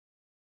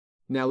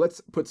 Now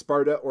let's put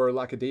Sparta or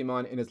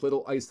Lacedaemon in its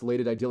little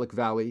isolated idyllic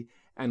valley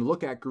and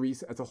look at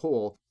Greece as a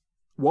whole.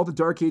 While the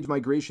Dark Age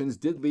migrations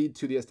did lead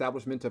to the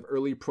establishment of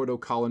early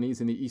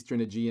proto-colonies in the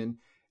eastern Aegean,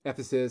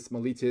 Ephesus,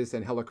 Miletus,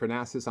 and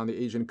Halicarnassus on the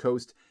Asian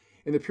coast,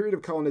 in the period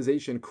of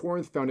colonization,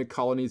 Corinth founded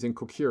colonies in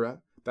Corcyra,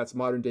 that's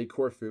modern-day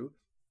Corfu,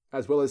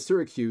 as well as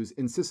Syracuse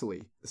in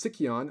Sicily.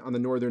 Sicyon, on the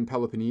northern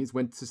Peloponnese,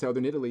 went to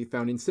southern Italy,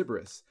 founding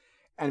Sybaris.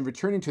 And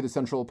returning to the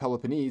central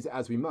Peloponnese,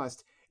 as we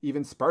must,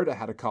 even Sparta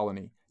had a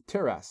colony,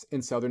 Terras,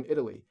 in southern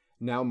Italy,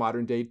 now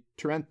modern-day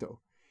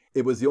Taranto.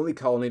 It was the only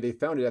colony they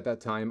founded at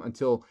that time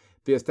until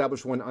they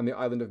established one on the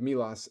island of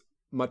Milos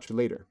much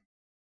later.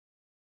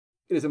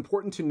 It is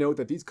important to note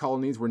that these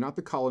colonies were not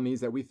the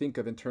colonies that we think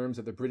of in terms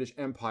of the British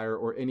Empire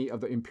or any of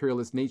the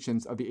imperialist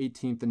nations of the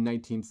 18th and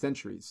 19th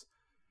centuries.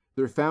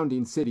 Their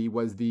founding city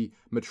was the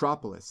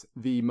metropolis,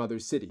 the mother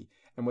city,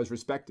 and was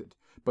respected,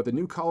 but the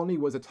new colony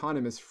was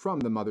autonomous from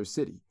the mother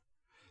city.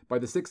 By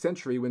the 6th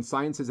century, when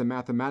sciences and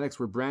mathematics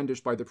were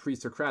brandished by the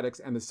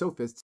pre-Socratics and the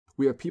sophists,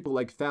 we have people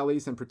like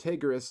Thales and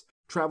Protagoras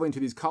traveling to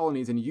these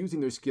colonies and using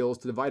their skills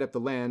to divide up the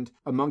land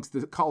amongst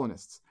the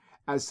colonists.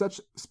 As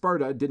such,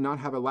 Sparta did not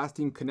have a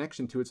lasting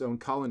connection to its own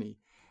colony.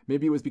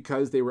 Maybe it was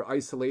because they were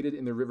isolated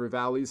in the river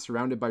valleys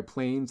surrounded by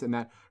plains, and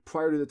that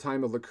prior to the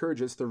time of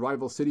Lycurgus, the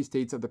rival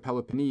city-states of the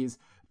Peloponnese,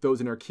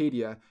 those in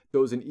Arcadia,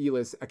 those in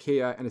Elis,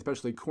 Achaea, and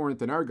especially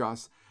Corinth and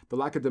Argos, the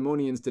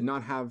Lacedaemonians did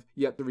not have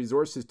yet the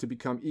resources to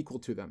become equal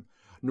to them,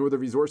 nor the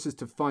resources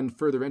to fund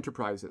further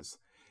enterprises.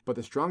 But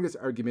the strongest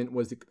argument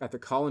was that the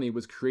colony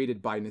was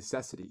created by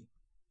necessity.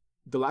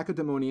 The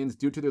Lacedaemonians,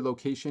 due to their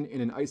location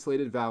in an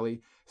isolated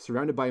valley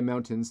surrounded by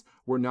mountains,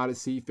 were not a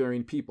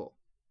seafaring people.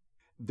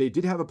 They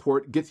did have a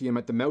port, Gythium,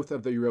 at the mouth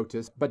of the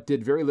Eurotas, but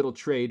did very little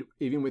trade,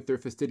 even with their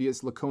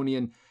fastidious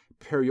Laconian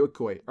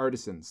perioikoi,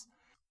 artisans.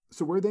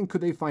 So where then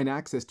could they find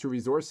access to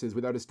resources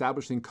without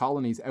establishing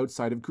colonies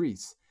outside of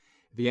Greece?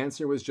 The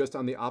answer was just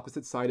on the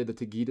opposite side of the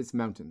Taygetus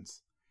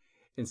Mountains.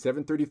 In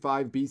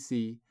 735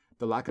 BC,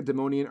 the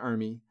Lacedaemonian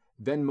army,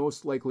 then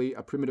most likely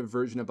a primitive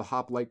version of the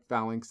hoplite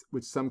phalanx,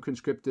 with some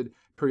conscripted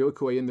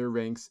perioikoi in their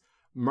ranks,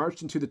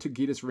 marched into the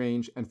Taygetus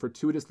range and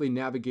fortuitously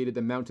navigated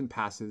the mountain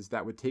passes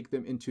that would take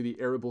them into the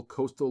arable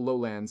coastal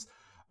lowlands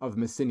of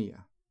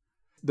Messenia.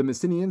 The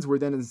Messenians were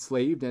then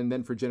enslaved and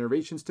then for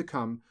generations to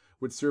come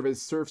would serve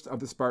as serfs of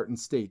the Spartan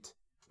state.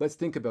 Let's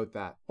think about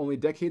that. Only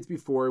decades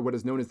before what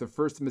is known as the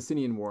First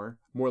Messenian War,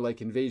 more like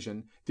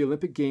invasion, the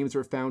Olympic Games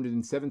were founded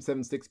in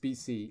 776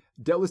 BC.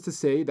 Doubtless to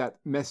say that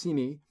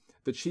Messene,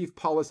 the chief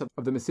polis of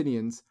the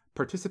Messenians,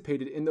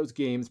 participated in those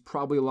games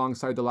probably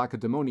alongside the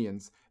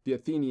Lacedaemonians, the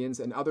Athenians,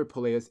 and other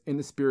poleis in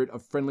the spirit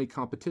of friendly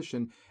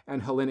competition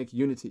and Hellenic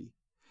unity.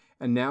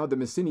 And now the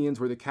Messenians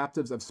were the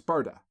captives of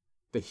Sparta,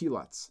 the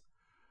Helots.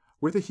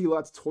 With the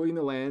Helots toiling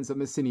the lands of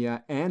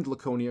Messenia and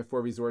Laconia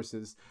for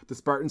resources, the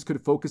Spartans could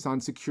focus on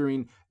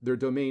securing their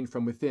domain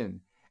from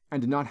within,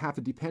 and did not have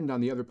to depend on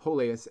the other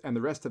poleis and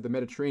the rest of the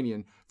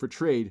Mediterranean for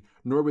trade,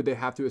 nor would they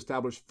have to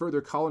establish further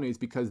colonies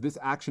because this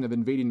action of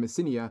invading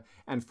Messenia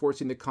and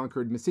forcing the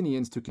conquered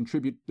Messenians to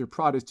contribute their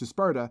produce to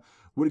Sparta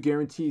would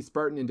guarantee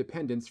Spartan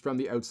independence from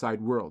the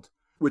outside world,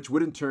 which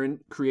would in turn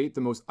create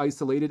the most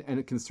isolated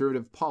and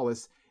conservative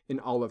polis in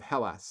all of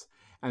Hellas.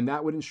 And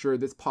that would ensure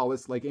this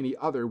polis, like any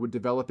other, would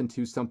develop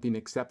into something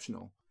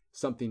exceptional,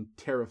 something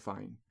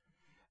terrifying.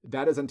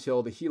 That is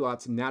until the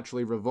Helots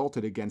naturally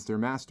revolted against their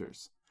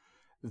masters.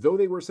 Though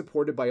they were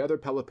supported by other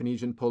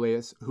Peloponnesian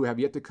poleis who have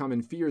yet to come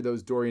and fear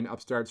those Dorian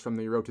upstarts from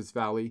the Eurotas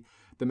Valley,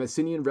 the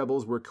Messenian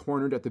rebels were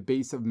cornered at the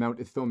base of Mount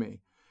Ithome.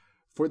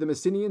 For the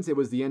Messenians, it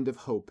was the end of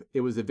hope. It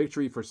was a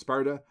victory for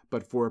Sparta,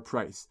 but for a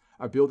price,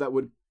 a bill that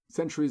would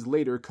centuries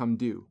later come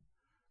due.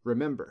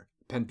 Remember,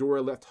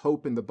 Pandora left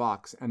hope in the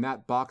box, and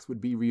that box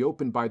would be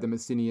reopened by the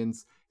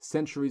Messenians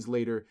centuries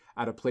later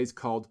at a place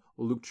called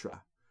Leuctra.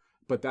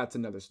 But that's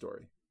another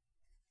story.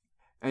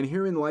 And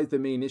herein lies the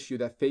main issue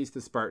that faced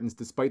the Spartans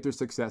despite their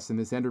success in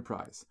this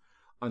enterprise.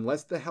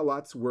 Unless the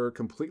Helots were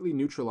completely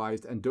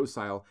neutralized and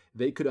docile,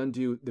 they could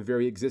undo the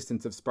very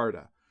existence of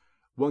Sparta.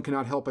 One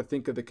cannot help but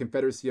think of the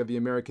Confederacy of the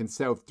American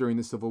South during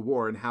the Civil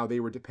War and how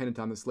they were dependent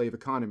on the slave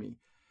economy.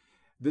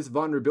 This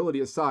vulnerability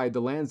aside, the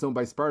lands owned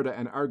by Sparta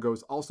and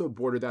Argos also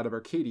bordered that of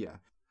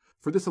Arcadia.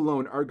 For this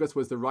alone, Argos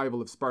was the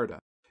rival of Sparta.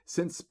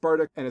 Since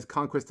Sparta and its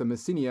conquest of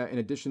Messenia, in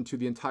addition to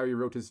the entire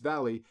Eurotas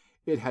Valley,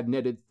 it had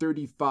netted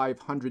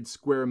 3,500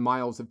 square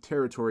miles of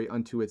territory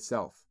unto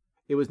itself.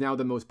 It was now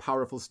the most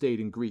powerful state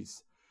in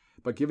Greece.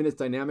 But given its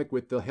dynamic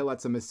with the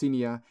Helots of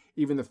Messenia,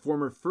 even the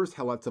former first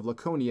Helots of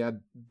Laconia,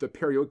 the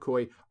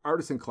Perioikoi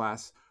artisan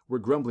class, were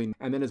grumbling,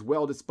 and then as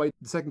well, despite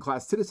the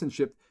second-class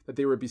citizenship that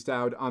they were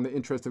bestowed on the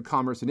interest of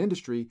commerce and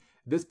industry,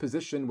 this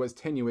position was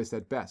tenuous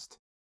at best.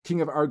 King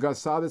of Argos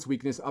saw this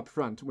weakness up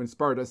front when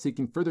Sparta,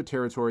 seeking further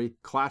territory,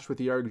 clashed with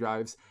the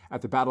Argives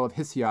at the Battle of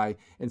Hysiae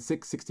in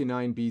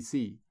 669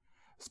 BC.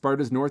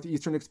 Sparta's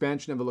northeastern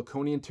expansion of the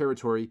Laconian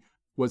territory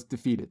was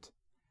defeated.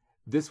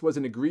 This was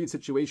an agreed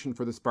situation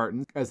for the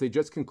Spartans, as they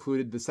just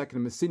concluded the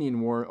Second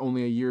Messenian War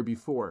only a year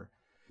before.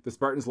 The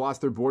Spartans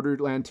lost their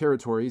borderland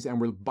territories and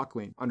were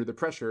buckling under the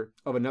pressure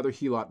of another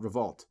Helot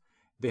revolt.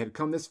 They had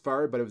come this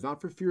far, but it was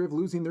not for fear of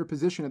losing their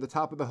position at the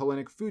top of the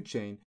Hellenic food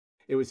chain.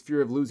 It was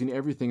fear of losing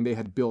everything they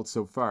had built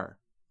so far.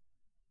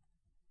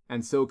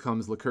 And so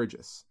comes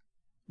Lycurgus.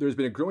 There has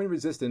been a growing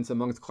resistance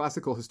amongst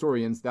classical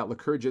historians that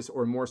Lycurgus,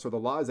 or more so the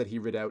laws that he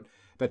writ out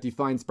that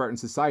defined Spartan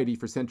society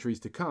for centuries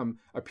to come,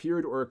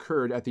 appeared or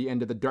occurred at the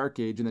end of the Dark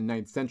Age in the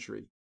 9th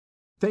century.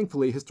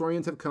 Thankfully,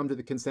 historians have come to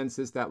the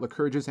consensus that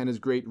Lycurgus and his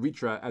great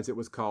Ritra, as it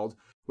was called,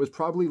 was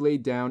probably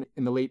laid down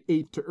in the late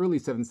 8th to early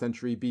 7th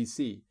century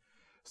BC.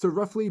 So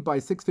roughly by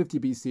 650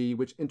 BC,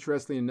 which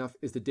interestingly enough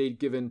is the date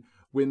given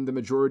when the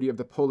majority of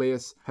the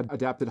poleis had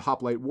adapted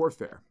hoplite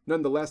warfare.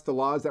 Nonetheless, the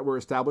laws that were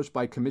established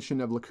by commission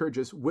of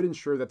Lycurgus would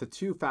ensure that the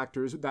two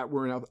factors that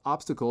were an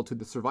obstacle to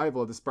the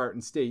survival of the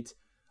Spartan state,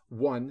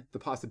 1, the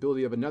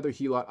possibility of another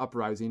Helot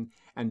uprising,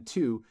 and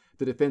 2,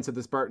 the defense of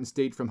the Spartan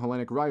state from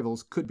Hellenic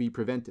rivals, could be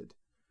prevented.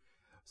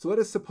 So let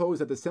us suppose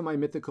that the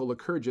semi-mythical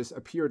Lycurgus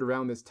appeared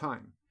around this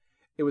time.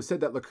 It was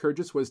said that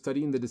Lycurgus was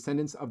studying the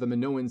descendants of the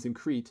Minoans in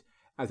Crete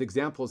as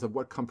examples of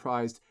what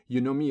comprised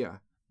eunomia,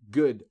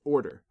 good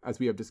order, as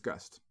we have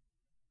discussed.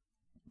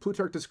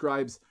 Plutarch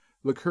describes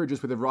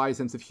Lycurgus with a wry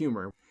sense of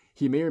humor.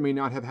 He may or may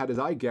not have had his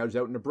eye gouged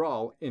out in a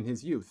brawl in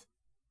his youth.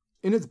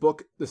 In his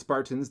book, The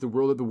Spartans, The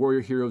World of the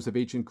Warrior Heroes of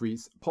Ancient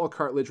Greece, Paul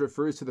Cartledge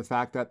refers to the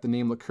fact that the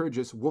name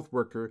Lycurgus,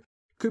 wolf-worker,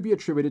 could be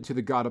attributed to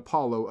the god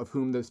Apollo, of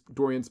whom the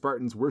Dorian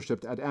Spartans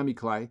worshipped at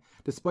Amyclae,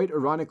 despite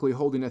ironically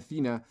holding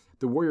Athena,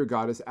 the warrior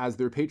goddess, as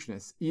their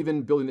patroness,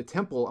 even building a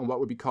temple on what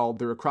would be called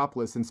their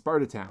Acropolis in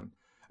Spartatown.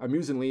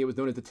 Amusingly, it was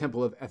known as the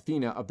Temple of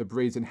Athena of the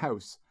Brazen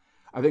House.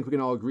 I think we can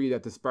all agree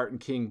that the Spartan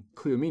king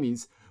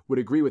Cleomenes would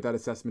agree with that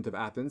assessment of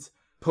Athens,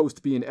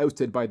 post being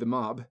ousted by the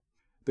mob.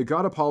 The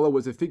god Apollo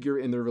was a figure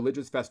in their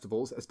religious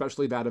festivals,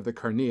 especially that of the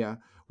Carnea,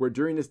 where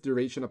during its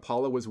duration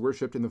Apollo was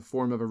worshipped in the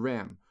form of a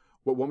ram,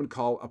 what one would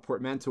call a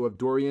portmanteau of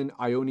Dorian,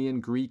 Ionian,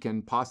 Greek,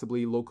 and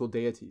possibly local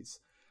deities.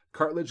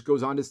 Cartledge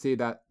goes on to say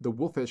that the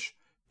wolfish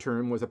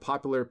term was a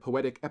popular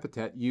poetic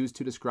epithet used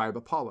to describe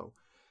Apollo.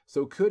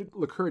 So could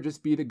Lycurgus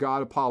be the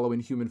god Apollo in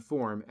human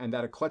form, and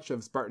that a clutch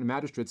of Spartan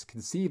magistrates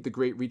conceived the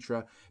great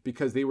Ritra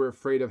because they were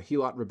afraid of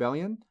Helot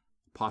rebellion?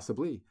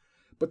 Possibly.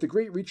 But the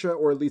Great Ritra,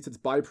 or at least its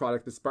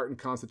byproduct, the Spartan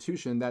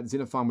constitution that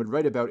Xenophon would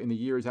write about in the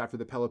years after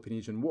the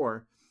Peloponnesian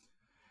War,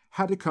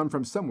 had to come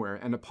from somewhere,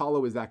 and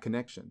Apollo is that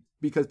connection.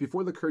 Because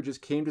before Lycurgus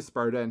came to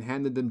Sparta and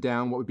handed them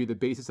down what would be the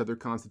basis of their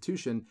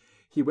constitution,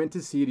 he went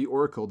to see the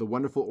oracle, the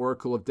wonderful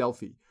oracle of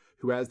Delphi,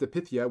 who as the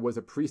Pythia was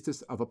a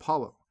priestess of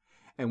Apollo.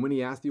 And when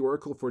he asked the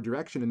oracle for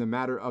direction in the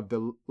matter of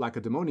the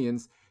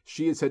Lacedaemonians,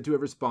 she is said to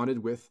have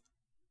responded with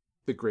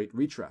the Great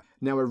Ritra.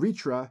 Now a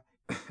Ritra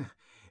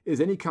is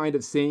any kind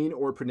of saying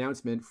or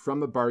pronouncement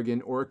from a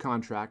bargain or a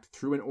contract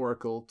through an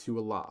oracle to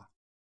a law.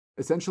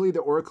 Essentially, the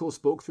oracle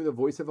spoke through the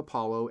voice of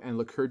Apollo, and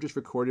Lycurgus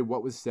recorded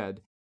what was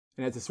said,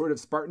 and as a sort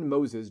of Spartan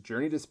Moses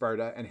journeyed to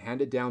Sparta and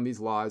handed down these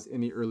laws in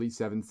the early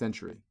 7th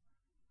century.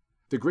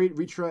 The Great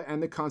Ritra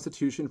and the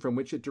constitution from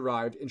which it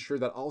derived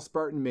ensured that all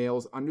Spartan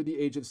males under the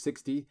age of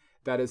 60,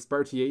 that is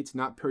Spartiates,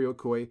 not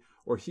Perioikoi,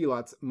 or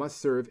Helots, must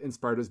serve in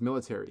Sparta's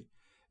military.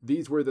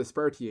 These were the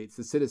Spartiates,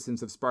 the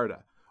citizens of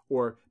Sparta,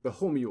 or the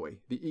homioi,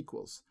 the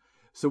equals.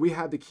 So we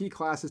have the key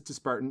classes to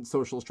Spartan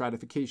social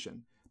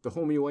stratification: the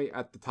homioi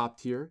at the top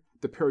tier,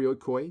 the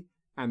perioikoi,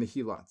 and the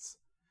helots.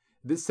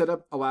 This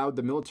setup allowed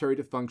the military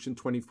to function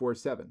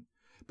 24/7,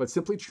 but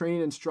simply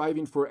training and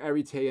striving for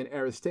arete and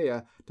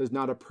aristeia does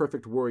not a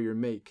perfect warrior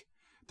make.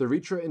 The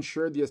Ritra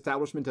ensured the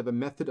establishment of a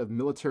method of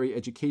military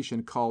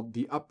education called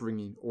the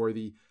upbringing, or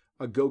the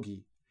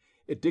agoge.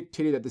 It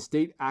dictated that the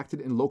state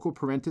acted in loco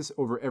parentis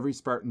over every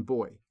Spartan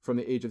boy, from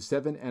the age of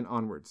 7 and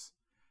onwards.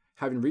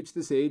 Having reached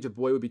this age, a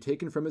boy would be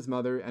taken from his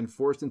mother and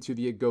forced into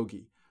the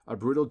agoge, a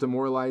brutal,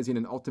 demoralizing,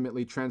 and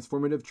ultimately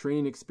transformative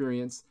training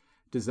experience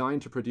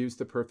designed to produce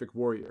the perfect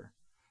warrior.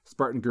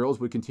 Spartan girls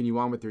would continue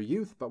on with their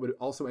youth, but would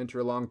also enter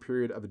a long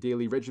period of a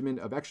daily regimen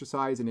of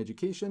exercise and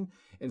education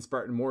in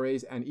Spartan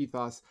mores and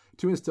ethos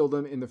to instill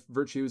them in the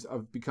virtues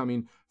of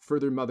becoming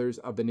further mothers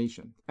of the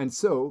nation. And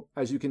so,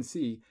 as you can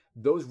see,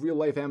 those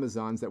real-life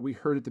Amazons that we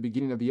heard at the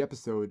beginning of the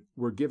episode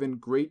were given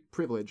great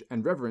privilege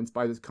and reverence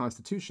by this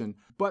constitution,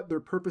 but their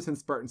purpose in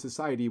Spartan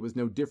society was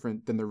no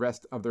different than the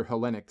rest of their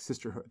Hellenic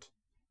sisterhood.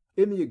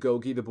 In the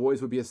agoge, the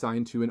boys would be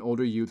assigned to an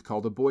older youth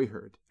called a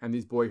boyherd, and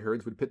these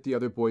boyherds would pit the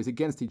other boys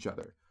against each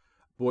other.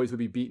 Boys would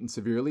be beaten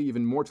severely,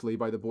 even mortally,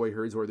 by the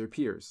boyherds or their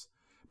peers.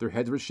 Their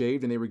heads were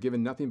shaved, and they were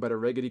given nothing but a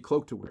raggedy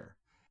cloak to wear.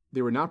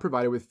 They were not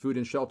provided with food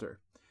and shelter.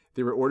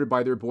 They were ordered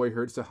by their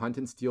boyherds to hunt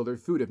and steal their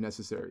food if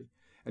necessary,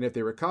 and if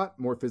they were caught,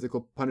 more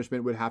physical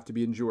punishment would have to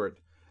be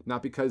endured,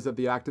 not because of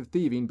the act of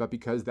thieving, but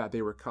because that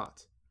they were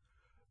caught.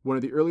 One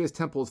of the earliest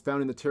temples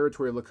found in the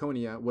territory of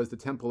Laconia was the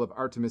temple of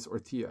Artemis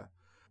Orthia.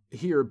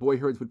 Here,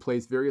 boyherds would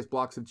place various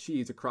blocks of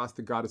cheese across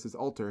the goddess's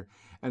altar,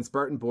 and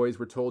Spartan boys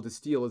were told to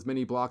steal as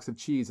many blocks of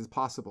cheese as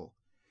possible.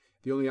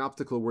 The only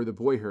obstacle were the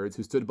boyherds,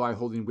 who stood by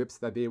holding whips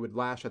that they would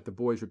lash at the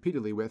boys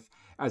repeatedly with,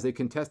 as they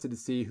contested to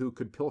see who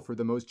could pilfer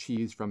the most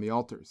cheese from the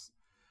altars.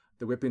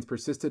 The whippings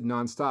persisted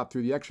non-stop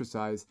through the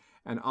exercise,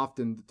 and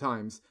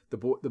oftentimes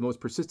the most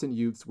persistent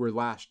youths were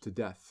lashed to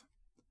death.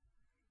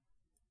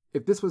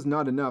 If this was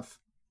not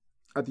enough,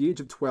 at the age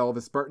of 12,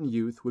 a Spartan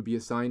youth would be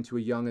assigned to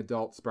a young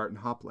adult Spartan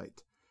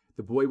hoplite.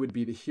 The boy would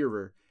be the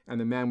hearer,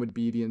 and the man would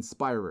be the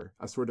inspirer,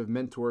 a sort of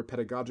mentor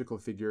pedagogical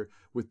figure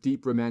with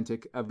deep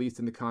romantic, at least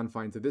in the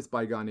confines of this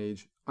bygone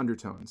age,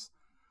 undertones.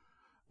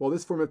 While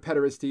this form of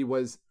pederasty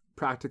was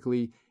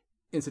practically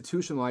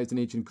institutionalized in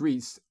ancient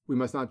Greece, we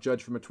must not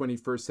judge from a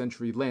 21st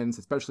century lens,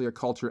 especially a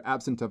culture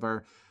absent of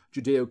our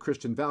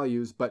Judeo-Christian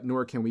values, but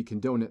nor can we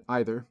condone it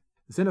either.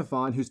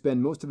 Xenophon, who spent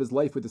most of his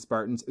life with the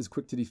Spartans, is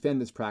quick to defend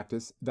this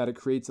practice, that it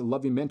creates a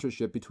loving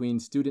mentorship between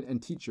student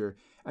and teacher,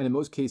 and in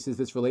most cases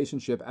this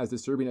relationship, as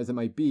disturbing as it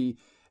might be,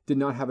 did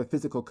not have a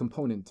physical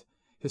component.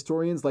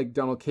 Historians like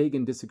Donald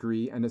Kagan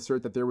disagree and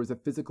assert that there was a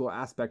physical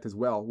aspect as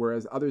well,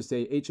 whereas others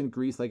say ancient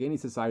Greece, like any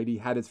society,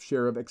 had its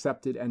share of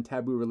accepted and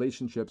taboo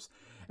relationships,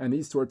 and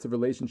these sorts of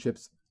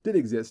relationships did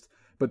exist,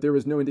 but there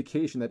was no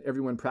indication that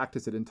everyone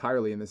practiced it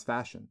entirely in this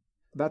fashion.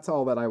 That's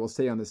all that I will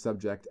say on this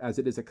subject, as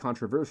it is a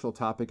controversial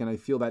topic, and I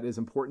feel that it is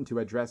important to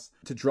address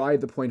to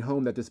drive the point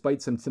home that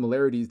despite some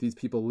similarities, these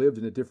people lived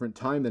in a different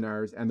time than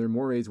ours, and their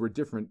mores were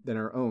different than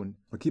our own.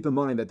 But keep in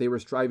mind that they were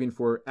striving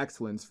for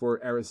excellence, for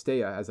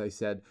aristeia, as I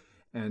said,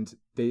 and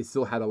they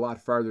still had a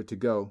lot farther to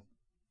go.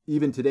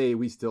 Even today,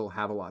 we still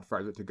have a lot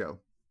farther to go.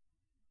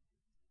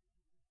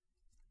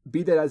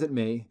 Be that as it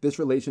may, this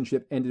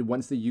relationship ended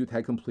once the youth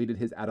had completed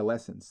his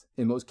adolescence.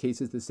 In most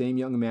cases, the same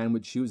young man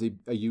would choose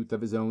a youth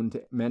of his own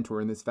to mentor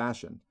in this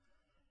fashion.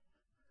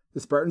 The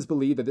Spartans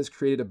believed that this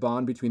created a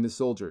bond between the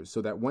soldiers, so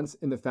that once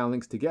in the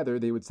phalanx together,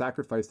 they would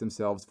sacrifice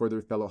themselves for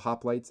their fellow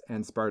hoplites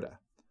and Sparta.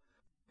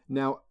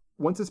 Now,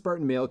 once a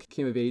Spartan male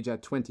came of age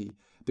at 20,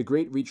 the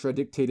Great Ritra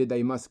dictated that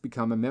he must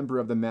become a member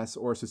of the mess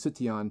or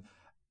syssition,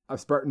 a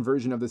Spartan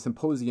version of the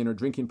symposium or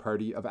drinking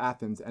party of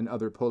Athens and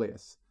other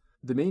poleis.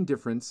 The main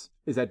difference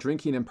is that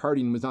drinking and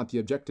partying was not the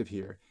objective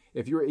here.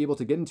 If you were able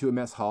to get into a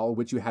mess hall,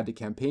 which you had to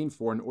campaign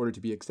for in order to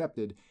be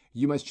accepted,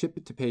 you must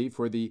chip to pay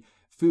for the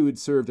food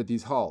served at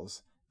these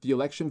halls. The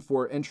election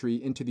for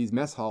entry into these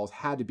mess halls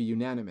had to be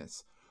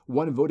unanimous.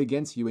 One vote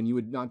against you and you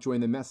would not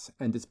join the mess,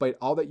 and despite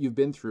all that you've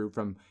been through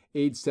from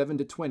age 7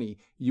 to 20,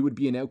 you would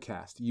be an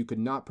outcast. You could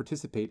not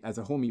participate as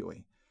a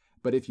homioi.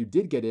 But if you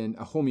did get in,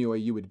 a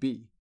homioi you would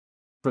be.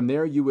 From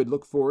there you would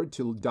look forward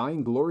to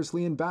dying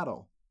gloriously in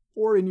battle,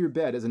 or in your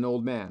bed as an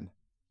old man,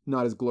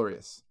 not as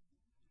glorious.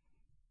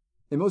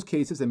 In most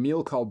cases, a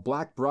meal called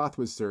black broth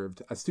was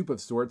served, a soup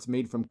of sorts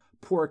made from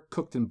pork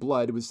cooked in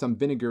blood with some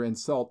vinegar and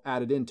salt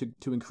added in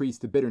to increase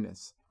the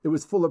bitterness. It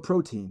was full of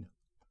protein.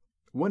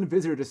 One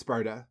visitor to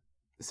Sparta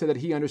said that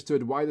he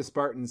understood why the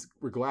Spartans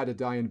were glad to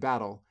die in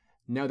battle,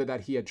 now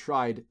that he had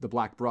tried the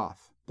black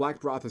broth. Black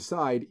broth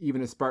aside,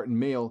 even a Spartan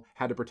male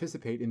had to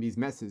participate in these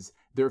messes,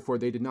 therefore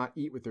they did not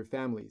eat with their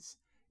families.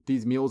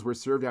 These meals were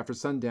served after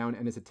sundown,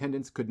 and his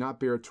attendants could not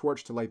bear a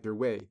torch to light their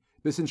way.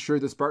 This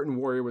ensured the Spartan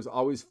warrior was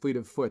always fleet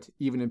of foot,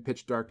 even in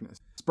pitch darkness.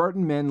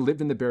 Spartan men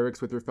lived in the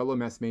barracks with their fellow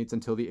messmates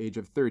until the age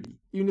of 30.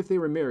 Even if they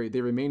were married,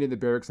 they remained in the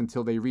barracks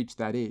until they reached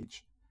that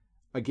age.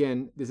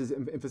 Again, this is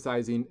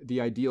emphasizing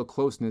the ideal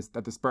closeness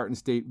that the Spartan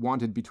state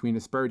wanted between a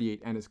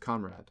Spartiate and his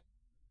comrade.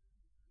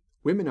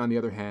 Women, on the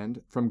other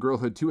hand, from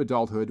girlhood to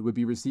adulthood, would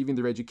be receiving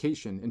their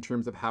education in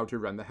terms of how to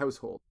run the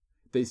household.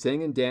 They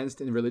sang and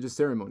danced in religious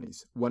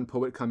ceremonies. One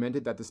poet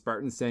commented that the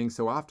Spartans sang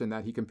so often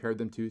that he compared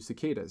them to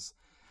cicadas.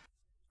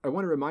 I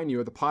want to remind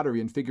you of the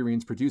pottery and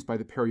figurines produced by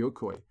the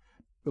Perioikoi,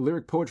 the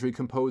lyric poetry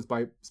composed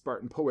by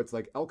Spartan poets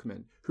like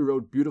Elchman, who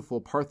wrote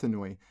beautiful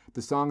Parthenoi,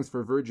 the songs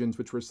for virgins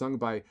which were sung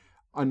by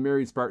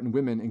unmarried Spartan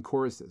women in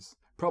choruses,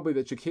 probably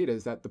the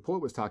cicadas that the poet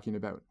was talking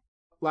about.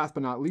 Last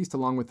but not least,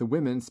 along with the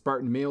women,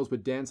 Spartan males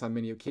would dance on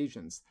many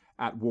occasions,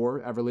 at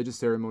war, at religious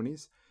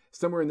ceremonies.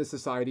 Somewhere in this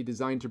society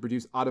designed to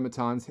produce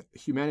automatons,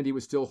 humanity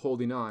was still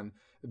holding on,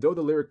 though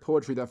the lyric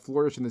poetry that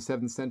flourished in the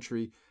 7th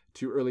century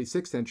to early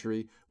 6th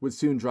century would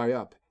soon dry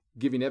up,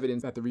 giving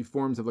evidence that the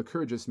reforms of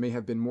Lycurgus may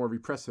have been more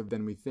repressive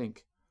than we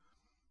think.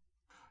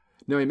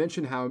 Now, I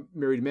mentioned how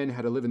married men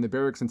had to live in the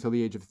barracks until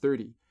the age of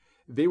 30.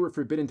 They were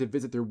forbidden to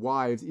visit their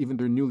wives, even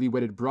their newly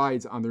wedded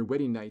brides, on their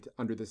wedding night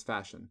under this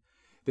fashion.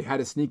 They had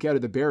to sneak out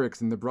of the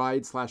barracks, and the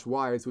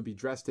brides/wives would be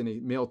dressed in a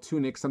male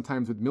tunic,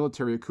 sometimes with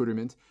military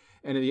accoutrement,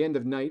 and at the end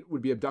of night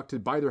would be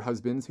abducted by their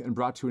husbands and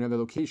brought to another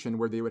location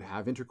where they would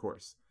have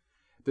intercourse.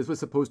 This was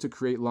supposed to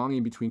create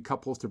longing between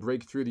couples to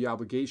break through the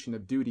obligation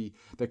of duty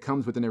that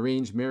comes with an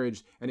arranged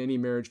marriage, and any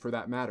marriage for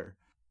that matter.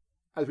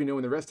 As we know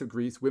in the rest of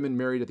Greece, women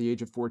married at the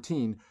age of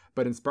 14,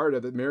 but in Sparta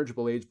the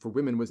marriageable age for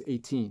women was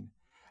 18.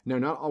 Now,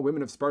 not all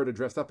women of Sparta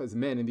dressed up as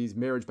men in these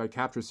marriage by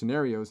capture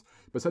scenarios,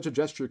 but such a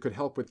gesture could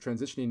help with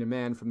transitioning a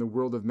man from the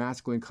world of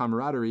masculine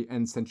camaraderie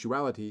and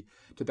sensuality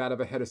to that of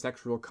a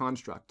heterosexual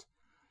construct.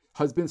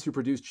 Husbands who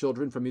produce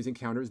children from these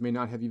encounters may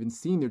not have even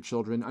seen their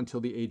children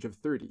until the age of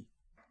 30.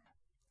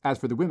 As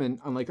for the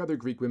women, unlike other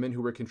Greek women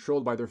who were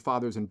controlled by their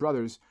fathers and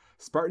brothers,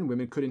 Spartan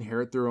women could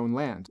inherit their own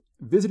land.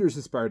 Visitors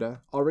to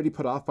Sparta, already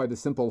put off by the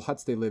simple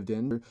huts they lived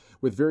in,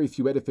 with very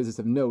few edifices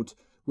of note,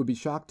 would be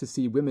shocked to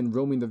see women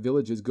roaming the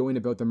villages, going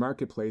about the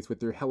marketplace with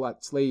their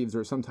helot slaves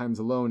or sometimes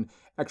alone,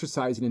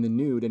 exercising in the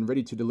nude and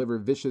ready to deliver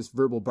vicious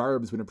verbal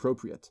barbs when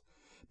appropriate.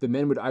 The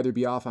men would either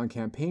be off on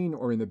campaign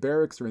or in the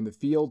barracks or in the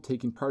field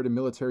taking part in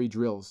military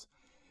drills.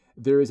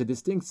 There is a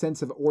distinct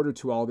sense of order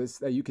to all this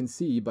that you can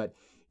see, but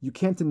you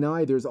can't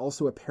deny there's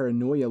also a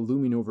paranoia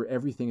looming over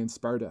everything in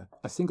Sparta.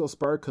 A single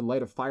spark could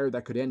light a fire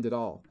that could end it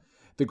all.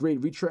 The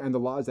Great Ritra and the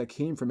laws that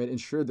came from it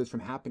ensured this from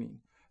happening,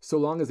 so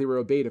long as they were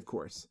obeyed, of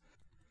course.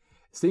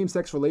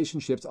 Same-sex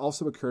relationships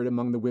also occurred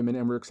among the women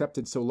and were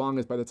accepted so long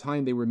as by the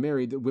time they were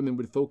married, the women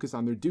would focus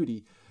on their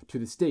duty to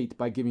the state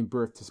by giving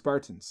birth to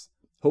Spartans,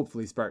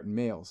 hopefully Spartan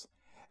males.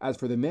 As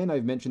for the men,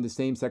 I've mentioned the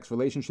same-sex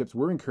relationships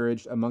were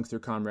encouraged amongst their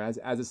comrades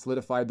as it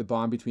solidified the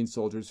bond between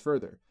soldiers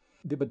further.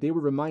 But they were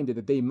reminded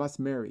that they must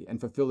marry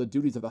and fulfill the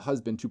duties of the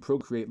husband to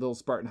procreate little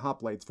Spartan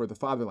hoplites for the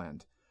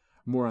fatherland.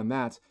 More on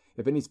that,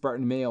 if any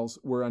Spartan males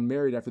were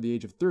unmarried after the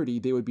age of 30,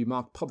 they would be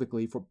mocked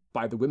publicly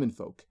by the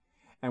womenfolk.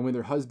 And when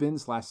their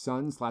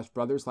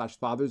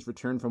husbands/sons/brothers/fathers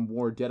returned from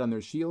war dead on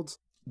their shields,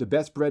 the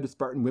best-bred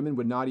Spartan women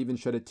would not even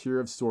shed a tear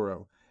of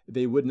sorrow.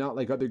 They would not,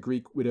 like other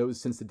Greek widows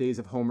since the days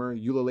of Homer,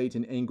 ululate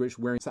in anguish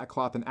wearing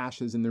sackcloth and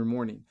ashes in their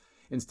mourning.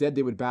 Instead,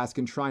 they would bask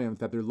in triumph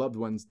that their loved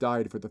ones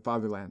died for the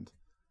fatherland.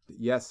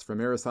 Yes, from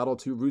Aristotle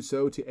to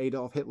Rousseau to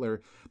Adolf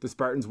Hitler, the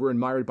Spartans were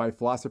admired by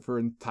philosopher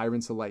and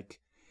tyrants alike.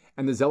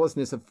 And the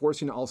zealousness of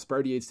forcing all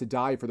Spartiates to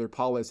die for their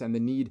polis and the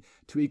need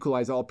to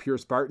equalize all pure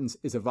Spartans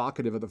is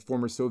evocative of the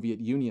former Soviet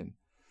Union.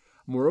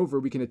 Moreover,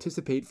 we can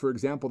anticipate, for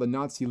example, the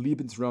Nazi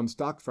Lebensraum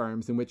stock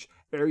farms in which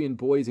Aryan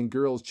boys and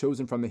girls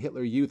chosen from the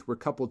Hitler Youth were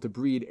coupled to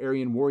breed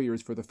Aryan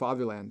warriors for the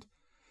fatherland.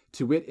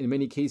 To wit, in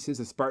many cases,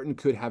 a Spartan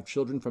could have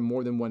children from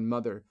more than one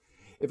mother.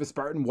 If a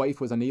Spartan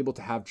wife was unable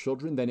to have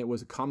children, then it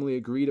was commonly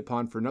agreed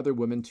upon for another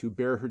woman to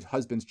bear her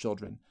husband's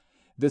children.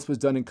 This was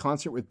done in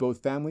concert with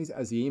both families,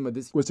 as the aim of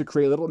this was to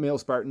create little male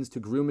Spartans to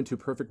groom into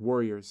perfect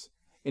warriors.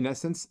 In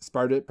essence,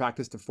 Sparta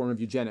practiced a form of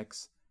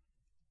eugenics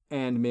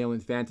and male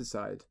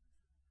infanticide.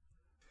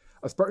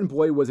 A Spartan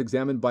boy was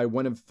examined by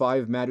one of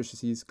 5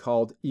 matrices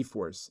called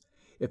ephors.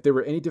 If there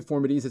were any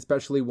deformities,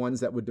 especially ones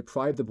that would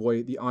deprive the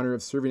boy the honor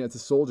of serving as a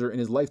soldier in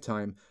his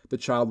lifetime, the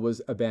child was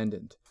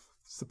abandoned.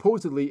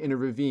 Supposedly in a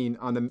ravine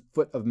on the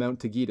foot of Mount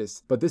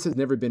Taygetus, but this has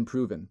never been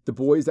proven. The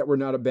boys that were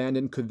not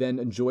abandoned could then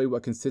enjoy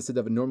what consisted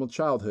of a normal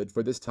childhood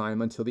for this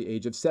time until the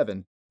age of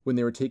 7, when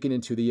they were taken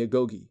into the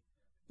Agoge.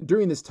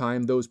 During this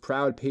time, those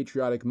proud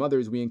patriotic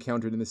mothers we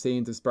encountered in the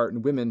sayings of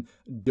Spartan women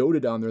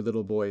doted on their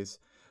little boys.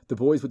 The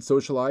boys would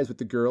socialize with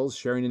the girls,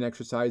 sharing in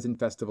exercise and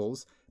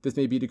festivals. This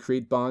may be to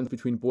create bonds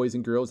between boys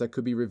and girls that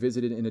could be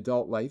revisited in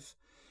adult life.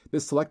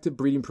 This selective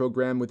breeding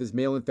program with its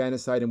male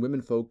infanticide and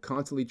womenfolk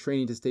constantly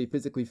training to stay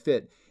physically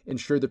fit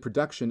ensured the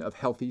production of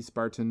healthy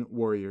Spartan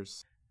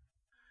warriors.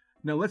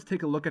 Now let's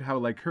take a look at how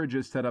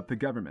Lycurgus set up the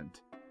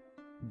government,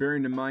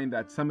 bearing in mind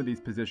that some of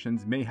these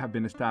positions may have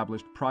been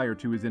established prior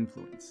to his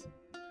influence.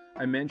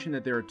 I mentioned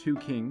that there are 2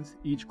 kings,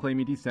 each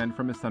claiming descent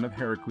from a son of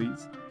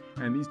Heracles,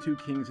 and these 2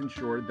 kings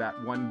ensured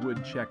that one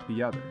would check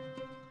the other.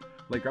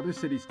 Like other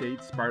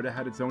city-states, Sparta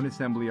had its own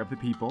assembly of the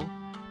people,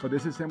 but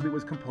this assembly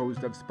was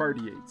composed of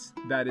Spartiates,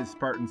 that is,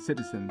 Spartan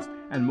citizens,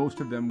 and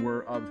most of them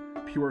were of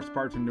pure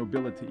Spartan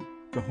nobility,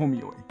 the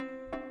homioi.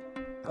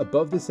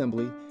 Above the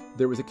assembly,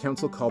 there was a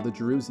council called the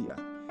Gerousia.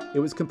 It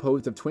was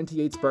composed of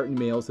 28 Spartan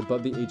males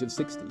above the age of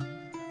 60.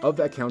 Of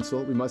that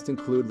council, we must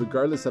include,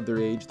 regardless of their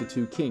age, the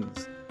 2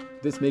 kings,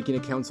 this making a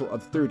council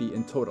of 30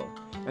 in total,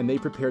 and they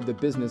prepared the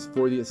business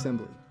for the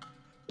assembly.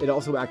 It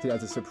also acted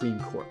as a supreme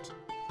court.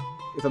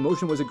 If a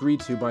motion was agreed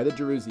to by the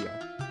Gerousia,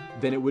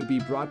 then it would be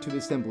brought to the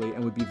assembly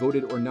and would be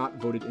voted or not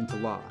voted into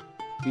law.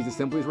 These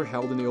assemblies were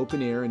held in the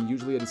open air, and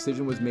usually a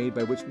decision was made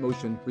by which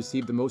motion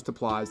received the most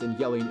applause and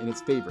yelling in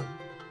its favor.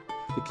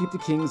 To keep the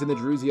kings and the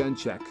Gerousia in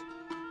check,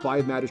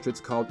 5 magistrates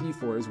called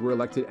ephors were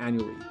elected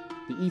annually.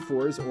 The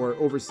ephors, or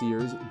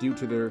overseers, due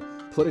to their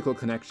political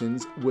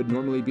connections, would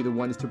normally be the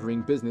ones to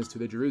bring business to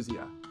the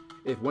Gerousia.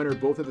 If one or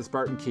both of the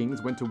Spartan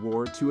kings went to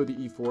war, 2 of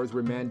the ephors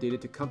were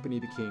mandated to accompany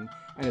the king,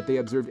 and if they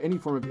observed any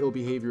form of ill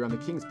behavior on the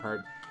king's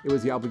part, it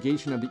was the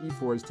obligation of the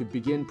ephors to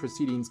begin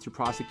proceedings to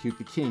prosecute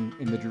the king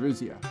in the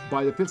Gerousia.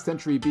 By the 5th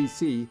century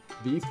BC,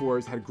 the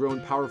ephors had grown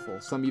powerful,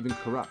 some even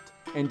corrupt.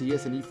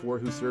 Endius, an ephor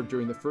who served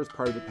during the first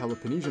part of the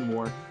Peloponnesian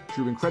War,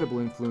 drew incredible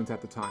influence at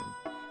the time.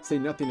 Say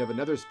nothing of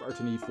another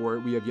Spartan ephor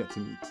we have yet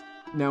to meet.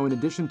 Now, in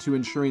addition to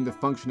ensuring the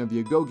function of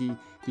the Agoge,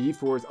 the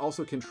ephors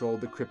also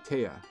controlled the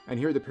Crypteia, and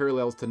here the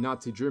parallels to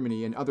Nazi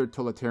Germany and other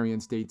totalitarian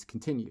states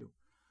continue.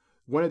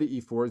 One of the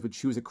ephors would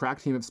choose a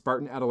crack team of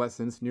Spartan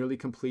adolescents nearly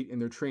complete in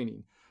their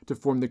training to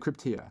form the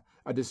Crypteia,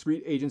 a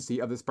discreet agency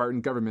of the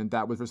Spartan government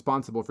that was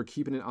responsible for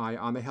keeping an eye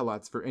on the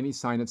Helots for any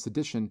sign of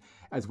sedition,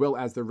 as well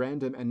as the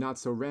random and not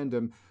so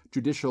random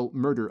judicial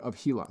murder of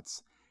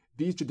Helots.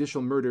 These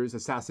judicial murders,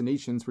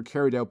 assassinations, were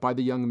carried out by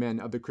the young men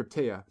of the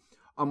Crypteia,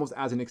 almost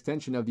as an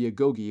extension of the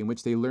Agoge, in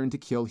which they learned to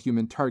kill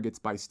human targets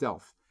by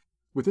stealth.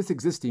 With this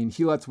existing,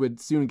 Helots would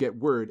soon get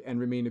word and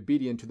remain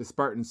obedient to the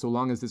Spartans so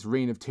long as this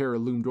reign of terror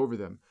loomed over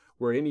them,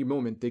 where at any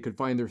moment they could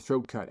find their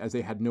throat cut as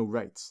they had no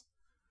rights.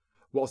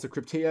 Whilst the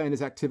Crypteia and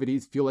his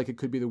activities feel like it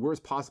could be the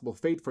worst possible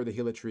fate for the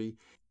Helotry,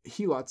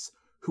 Helots,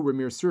 who were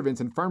mere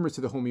servants and farmers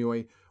to the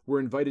homioi, were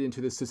invited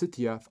into the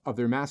syssitia of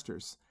their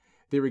masters.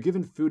 They were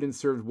given food and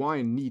served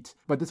wine neat,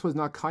 but this was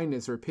not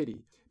kindness or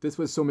pity. This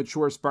was so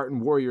mature Spartan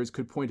warriors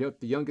could point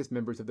out the youngest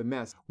members of the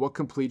mess what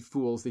complete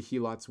fools the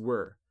Helots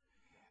were.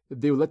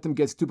 They would let them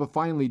get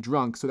stupefyingly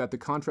drunk so that the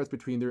contrast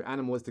between their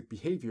animalistic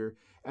behavior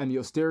and the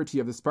austerity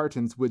of the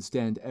Spartans would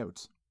stand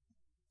out.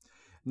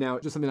 Now,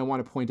 just something I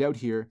want to point out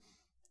here.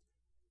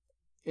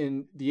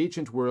 In the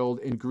ancient world,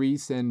 in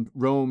Greece and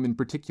Rome in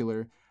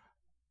particular,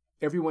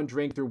 everyone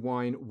drank their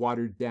wine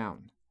watered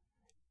down.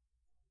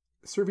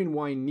 Serving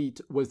wine neat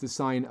was the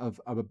sign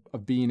of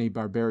being a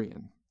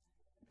barbarian,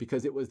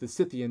 because it was the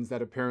Scythians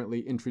that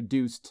apparently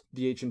introduced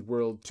the ancient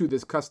world to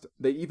this custom.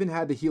 They even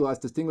had the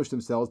Helots distinguish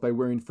themselves by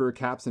wearing fur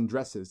caps and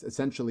dresses,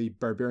 essentially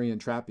barbarian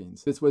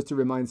trappings. This was to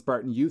remind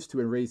Spartan youths to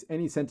erase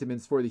any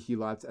sentiments for the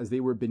Helots as they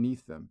were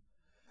beneath them.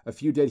 A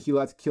few dead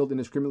Helots killed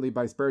indiscriminately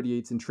by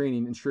Spartiates in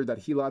training ensured that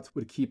Helots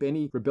would keep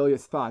any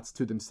rebellious thoughts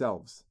to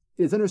themselves.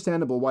 It is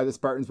understandable why the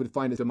Spartans would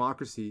find a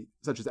democracy,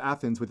 such as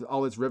Athens with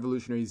all its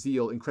revolutionary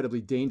zeal,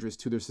 incredibly dangerous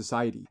to their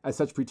society, as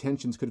such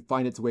pretensions could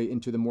find its way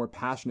into the more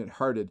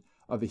passionate-hearted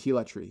of the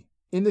Helotry.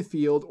 In the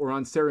field or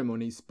on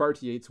ceremonies,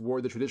 Spartiates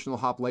wore the traditional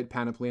hoplite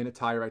panoply and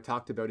attire I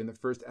talked about in the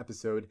first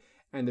episode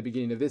and the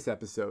beginning of this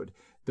episode.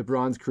 The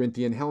bronze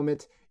Corinthian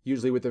helmet,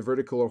 usually with a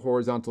vertical or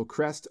horizontal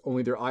crest,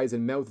 only their eyes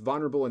and mouth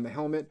vulnerable in the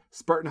helmet.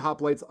 Spartan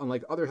hoplites,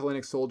 unlike other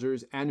Hellenic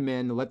soldiers and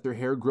men, let their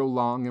hair grow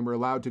long and were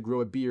allowed to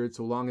grow a beard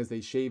so long as they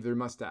shaved their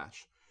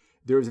mustache.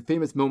 There is a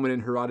famous moment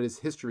in Herodotus'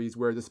 histories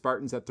where the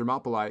Spartans at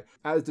Thermopylae,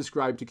 as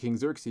described to King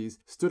Xerxes,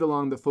 stood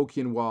along the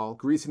Phocian wall,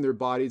 greasing their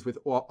bodies with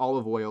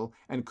olive oil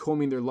and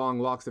combing their long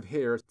locks of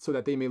hair so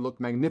that they may look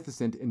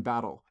magnificent in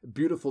battle.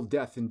 Beautiful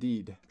death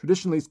indeed.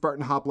 Traditionally,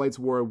 Spartan hoplites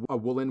wore a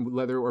woolen,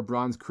 leather, or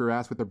bronze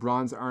cuirass with a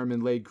bronze arm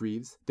and leg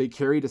greaves. They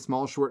carried a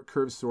small, short,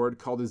 curved sword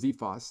called a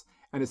xiphos,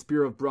 and a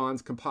spear of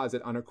bronze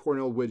composite on a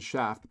cornel wood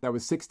shaft that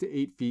was 6 to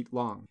 8 feet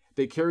long.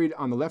 They carried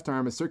on the left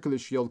arm a circular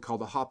shield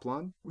called a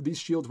hoplon. These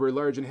shields were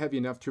large and heavy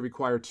enough to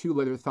require 2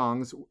 leather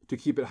thongs to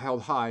keep it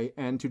held high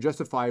and to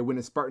justify when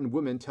a Spartan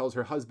woman tells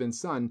her husband's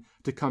son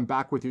to come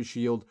back with your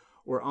shield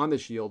or on the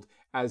shield,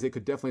 as it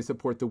could definitely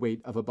support the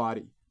weight of a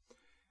body.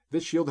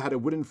 This shield had a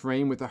wooden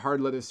frame with a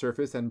hard leather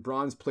surface and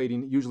bronze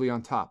plating usually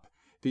on top.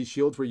 These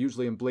shields were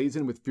usually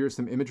emblazoned with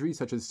fearsome imagery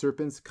such as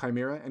serpents,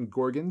 chimera, and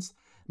gorgons,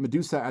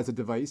 Medusa as a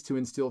device to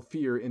instill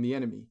fear in the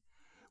enemy.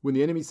 When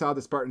the enemy saw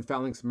the Spartan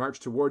phalanx march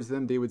towards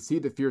them, they would see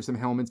the fearsome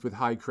helmets with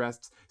high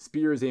crests,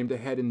 spears aimed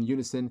ahead in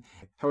unison.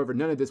 However,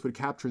 none of this would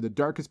capture the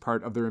darkest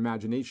part of their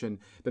imagination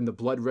than the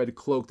blood-red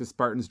cloak the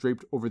Spartans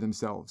draped over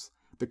themselves,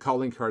 the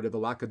calling card of the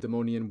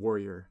Lacedaemonian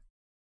warrior.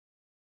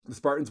 The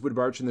Spartans would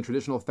march in the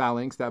traditional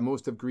phalanx that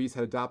most of Greece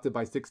had adopted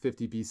by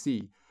 650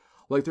 BC.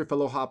 Like their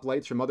fellow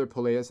hoplites from other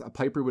poleis, a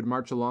piper would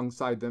march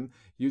alongside them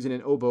using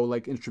an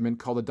oboe-like instrument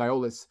called a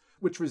diolus,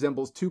 which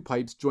resembles 2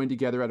 pipes joined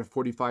together at a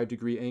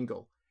 45-degree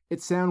angle.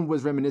 Its sound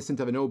was reminiscent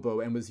of an oboe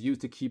and was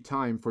used to keep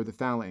time for the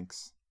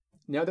phalanx.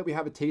 Now that we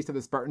have a taste of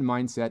the Spartan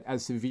mindset,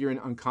 as severe and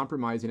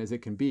uncompromising as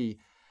it can be,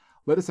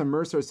 let us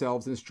immerse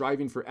ourselves in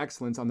striving for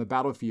excellence on the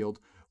battlefield,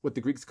 what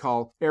the Greeks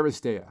call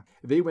aristeia.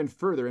 They went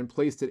further and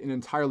placed it in an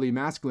entirely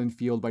masculine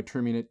field by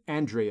terming it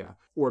andreia,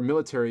 or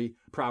military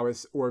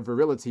prowess or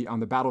virility on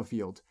the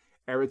battlefield.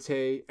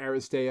 Arete,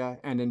 aristeia,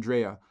 and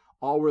andreia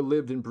all were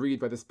lived and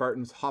breathed by the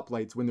Spartans'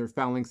 hoplites when their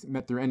phalanx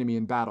met their enemy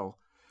in battle.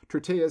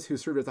 Tyrtaeus, who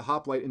served as a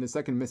hoplite in the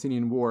Second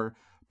Messenian War,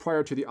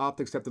 prior to the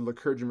oft-accepted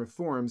Lycurgan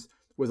reforms,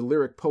 was a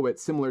lyric poet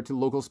similar to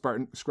local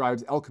Spartan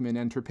scribes Elchimon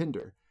and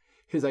Terpinder.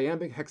 His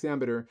iambic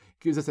hexameter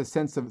gives us a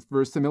sense of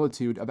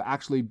verisimilitude of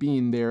actually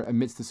being there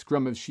amidst the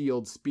scrum of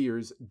shields,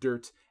 spears,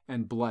 dirt,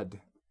 and blood.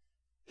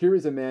 Here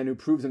is a man who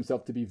proves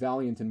himself to be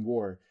valiant in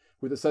war.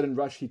 With a sudden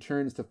rush he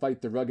turns to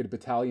fight the rugged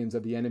battalions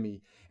of the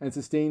enemy, and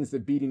sustains the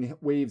beating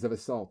waves of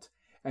assault.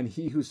 And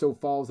he who so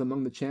falls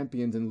among the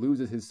champions and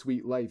loses his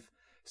sweet life,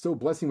 so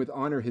blessing with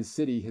honor his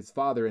city, his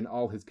father, and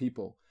all his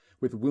people,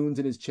 with wounds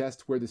in his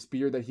chest where the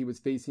spear that he was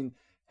facing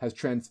has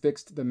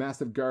transfixed the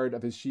massive guard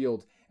of his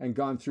shield and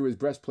gone through his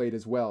breastplate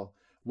as well.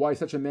 Why,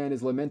 such a man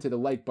is lamented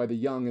alike by the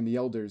young and the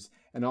elders,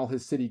 and all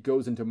his city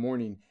goes into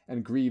mourning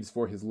and grieves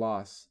for his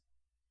loss.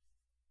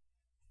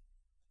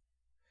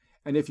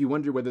 And if you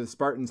wonder whether the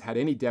Spartans had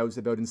any doubts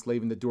about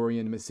enslaving the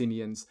Dorian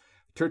Messenians,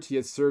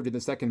 Tertius served in the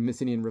Second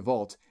Messenian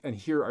Revolt, and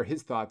here are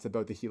his thoughts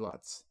about the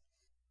Helots.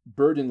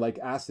 Burdened like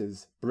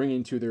asses,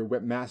 bringing to their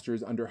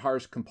masters under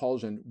harsh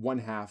compulsion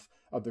 1/2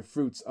 of the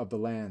fruits of the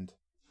land.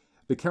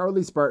 The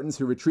cowardly Spartans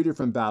who retreated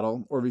from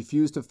battle or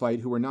refused to fight,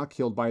 who were not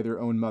killed by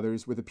their own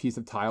mothers with a piece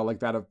of tile like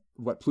that of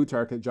what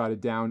Plutarch had jotted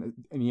down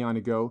an eon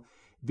ago,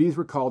 these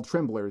were called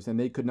tremblers, and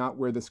they could not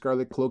wear the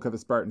scarlet cloak of a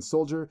Spartan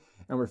soldier,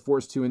 and were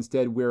forced to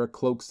instead wear a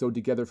cloak sewed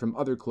together from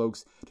other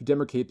cloaks to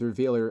demarcate their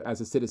valor as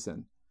a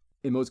citizen.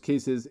 In most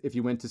cases, if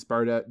you went to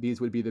Sparta,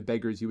 these would be the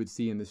beggars you would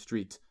see in the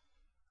street,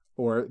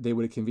 or they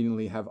would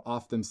conveniently have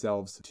offed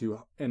themselves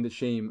to end the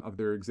shame of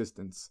their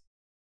existence.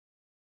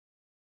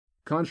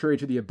 Contrary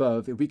to the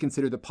above, if we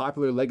consider the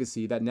popular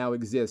legacy that now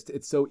exists,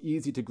 it's so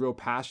easy to grow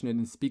passionate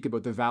and speak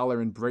about the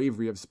valor and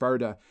bravery of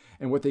Sparta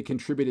and what they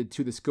contributed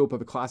to the scope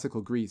of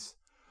classical Greece.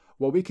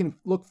 While we can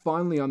look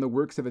fondly on the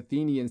works of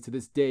Athenians to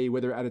this day,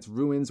 whether at its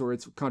ruins or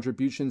its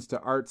contributions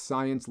to art,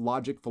 science,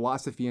 logic,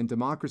 philosophy, and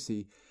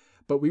democracy,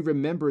 but we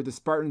remember the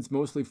Spartans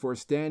mostly for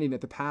standing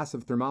at the pass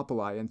of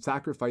Thermopylae and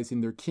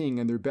sacrificing their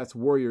king and their best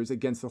warriors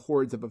against the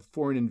hordes of a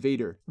foreign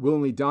invader,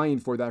 willingly dying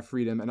for that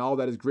freedom and all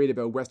that is great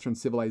about Western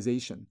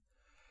civilization.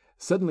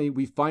 Suddenly,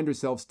 we find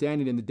ourselves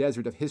standing in the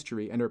desert of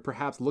history and are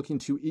perhaps looking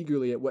too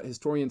eagerly at what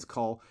historians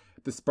call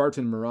the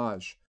Spartan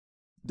mirage.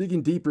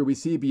 Digging deeper, we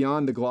see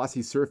beyond the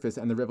glossy surface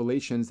and the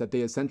revelations that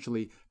they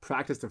essentially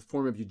practiced a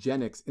form of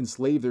eugenics,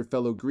 enslaved their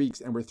fellow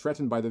Greeks, and were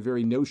threatened by the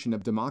very notion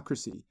of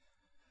democracy.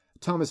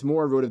 Thomas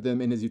More wrote of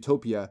them in his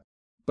Utopia,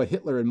 but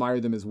Hitler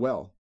admired them as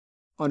well.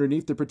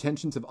 Underneath the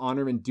pretensions of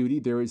honor and duty,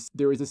 there is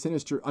a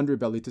sinister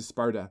underbelly to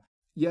Sparta.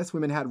 Yes,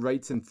 women had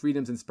rights and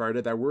freedoms in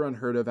Sparta that were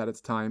unheard of at its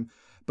time,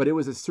 but it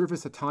was a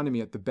surface autonomy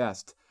at the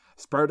best.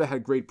 Sparta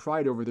had great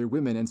pride over their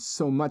women, and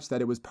so much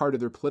that it was part of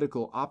their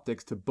political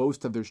optics to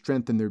boast of their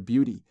strength and their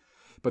beauty.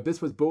 But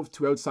this was both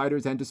to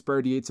outsiders and to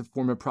Spartiates a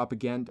form of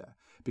propaganda,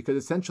 because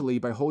essentially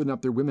by holding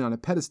up their women on a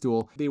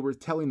pedestal, they were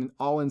telling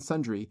all and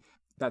sundry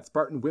that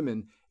Spartan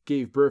women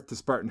gave birth to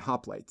Spartan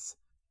hoplites.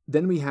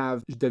 Then we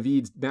have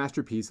David's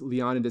masterpiece,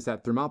 Leonidas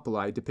at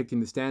Thermopylae, depicting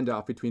the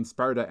standoff between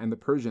Sparta and the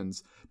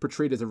Persians,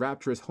 portrayed as a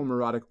rapturous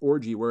homoerotic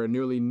orgy where a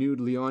nearly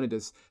nude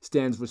Leonidas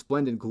stands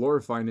resplendent,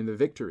 glorifying in the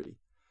victory.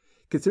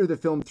 Consider the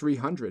film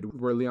 300,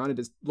 where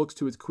Leonidas looks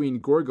to his queen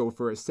Gorgo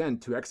for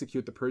assent to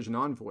execute the Persian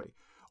envoy,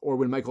 or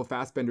when Michael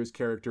Fassbender's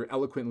character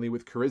eloquently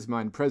with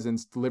charisma and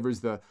presence delivers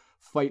the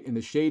fight in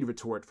the shade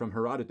retort from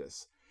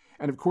Herodotus,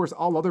 and of course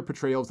all other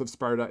portrayals of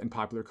Sparta in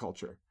popular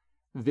culture.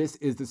 This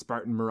is the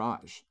Spartan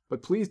mirage.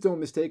 But please don't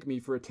mistake me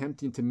for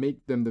attempting to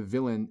make them the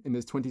villain in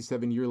this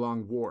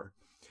 27-year-long war,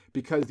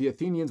 because the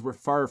Athenians were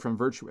far from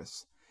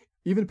virtuous.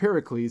 Even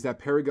Pericles, that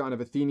paragon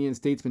of Athenian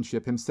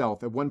statesmanship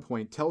himself, at one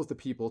point tells the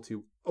people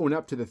to own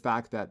up to the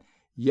fact that,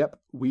 yep,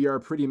 we are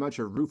pretty much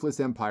a ruthless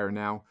empire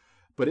now.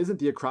 But isn't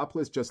the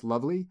Acropolis just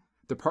lovely?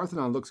 The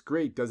Parthenon looks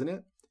great, doesn't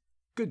it?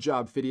 Good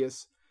job,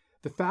 Phidias.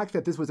 The fact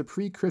that this was a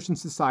pre-Christian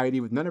society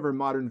with none of our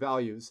modern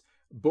values,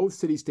 both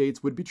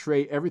city-states would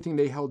betray everything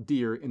they held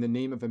dear in the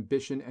name of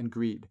ambition and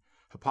greed.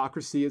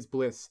 Hypocrisy is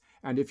bliss,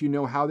 and if you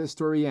know how this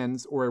story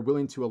ends, or are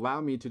willing to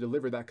allow me to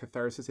deliver that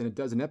catharsis in a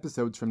dozen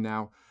episodes from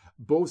now,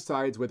 both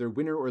sides, whether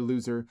winner or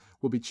loser,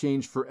 will be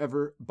changed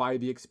forever by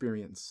the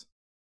experience.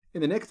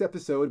 In the next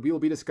episode, we will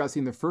be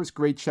discussing the first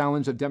great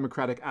challenge of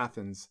democratic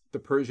Athens, the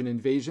Persian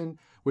invasion,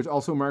 which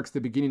also marks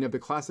the beginning of the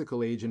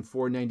Classical Age in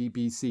 490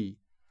 BC.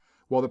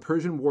 While the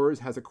Persian Wars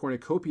has a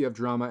cornucopia of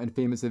drama and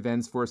famous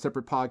events for a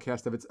separate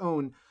podcast of its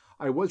own,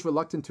 I was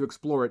reluctant to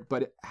explore it,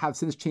 but have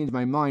since changed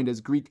my mind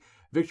as Greek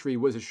victory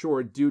was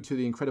assured due to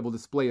the incredible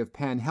display of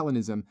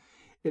Pan-Hellenism.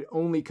 It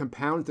only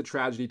compounds the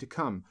tragedy to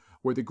come,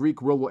 where the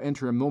Greek world will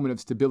enter a moment of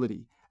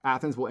stability.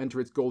 Athens will enter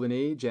its golden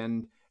age,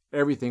 and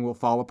everything will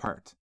fall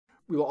apart.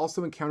 We will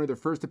also encounter the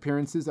first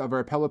appearances of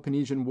our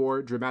Peloponnesian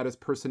War dramatis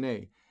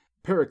personae,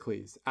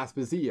 Pericles,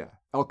 Aspasia,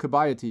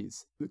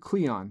 Alcibiades,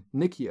 Cleon,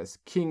 Nicias,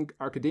 King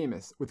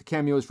Archidamus, with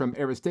cameos from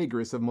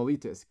Aristagoras of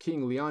Miletus,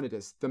 King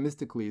Leonidas,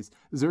 Themistocles,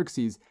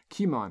 Xerxes,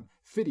 Cimon,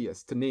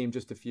 Phidias, to name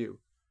just a few.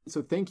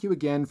 So thank you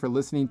again for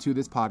listening to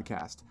this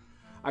podcast.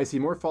 I see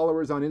more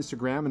followers on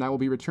Instagram, and I will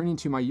be returning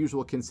to my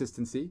usual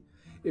consistency.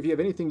 If you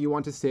have anything you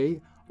want to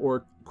say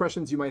or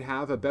questions you might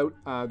have about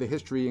the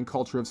history and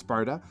culture of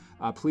Sparta,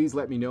 please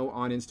let me know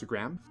on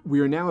Instagram. We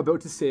are now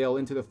about to sail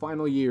into the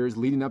final years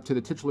leading up to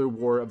the titular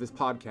war of this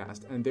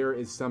podcast, and there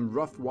is some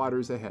rough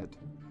waters ahead.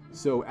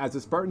 So, as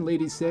the Spartan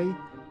ladies say,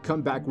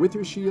 come back with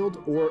your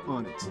shield or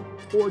on it,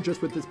 or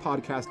just with this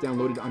podcast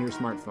downloaded on your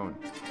smartphone.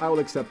 I will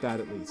accept that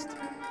at least.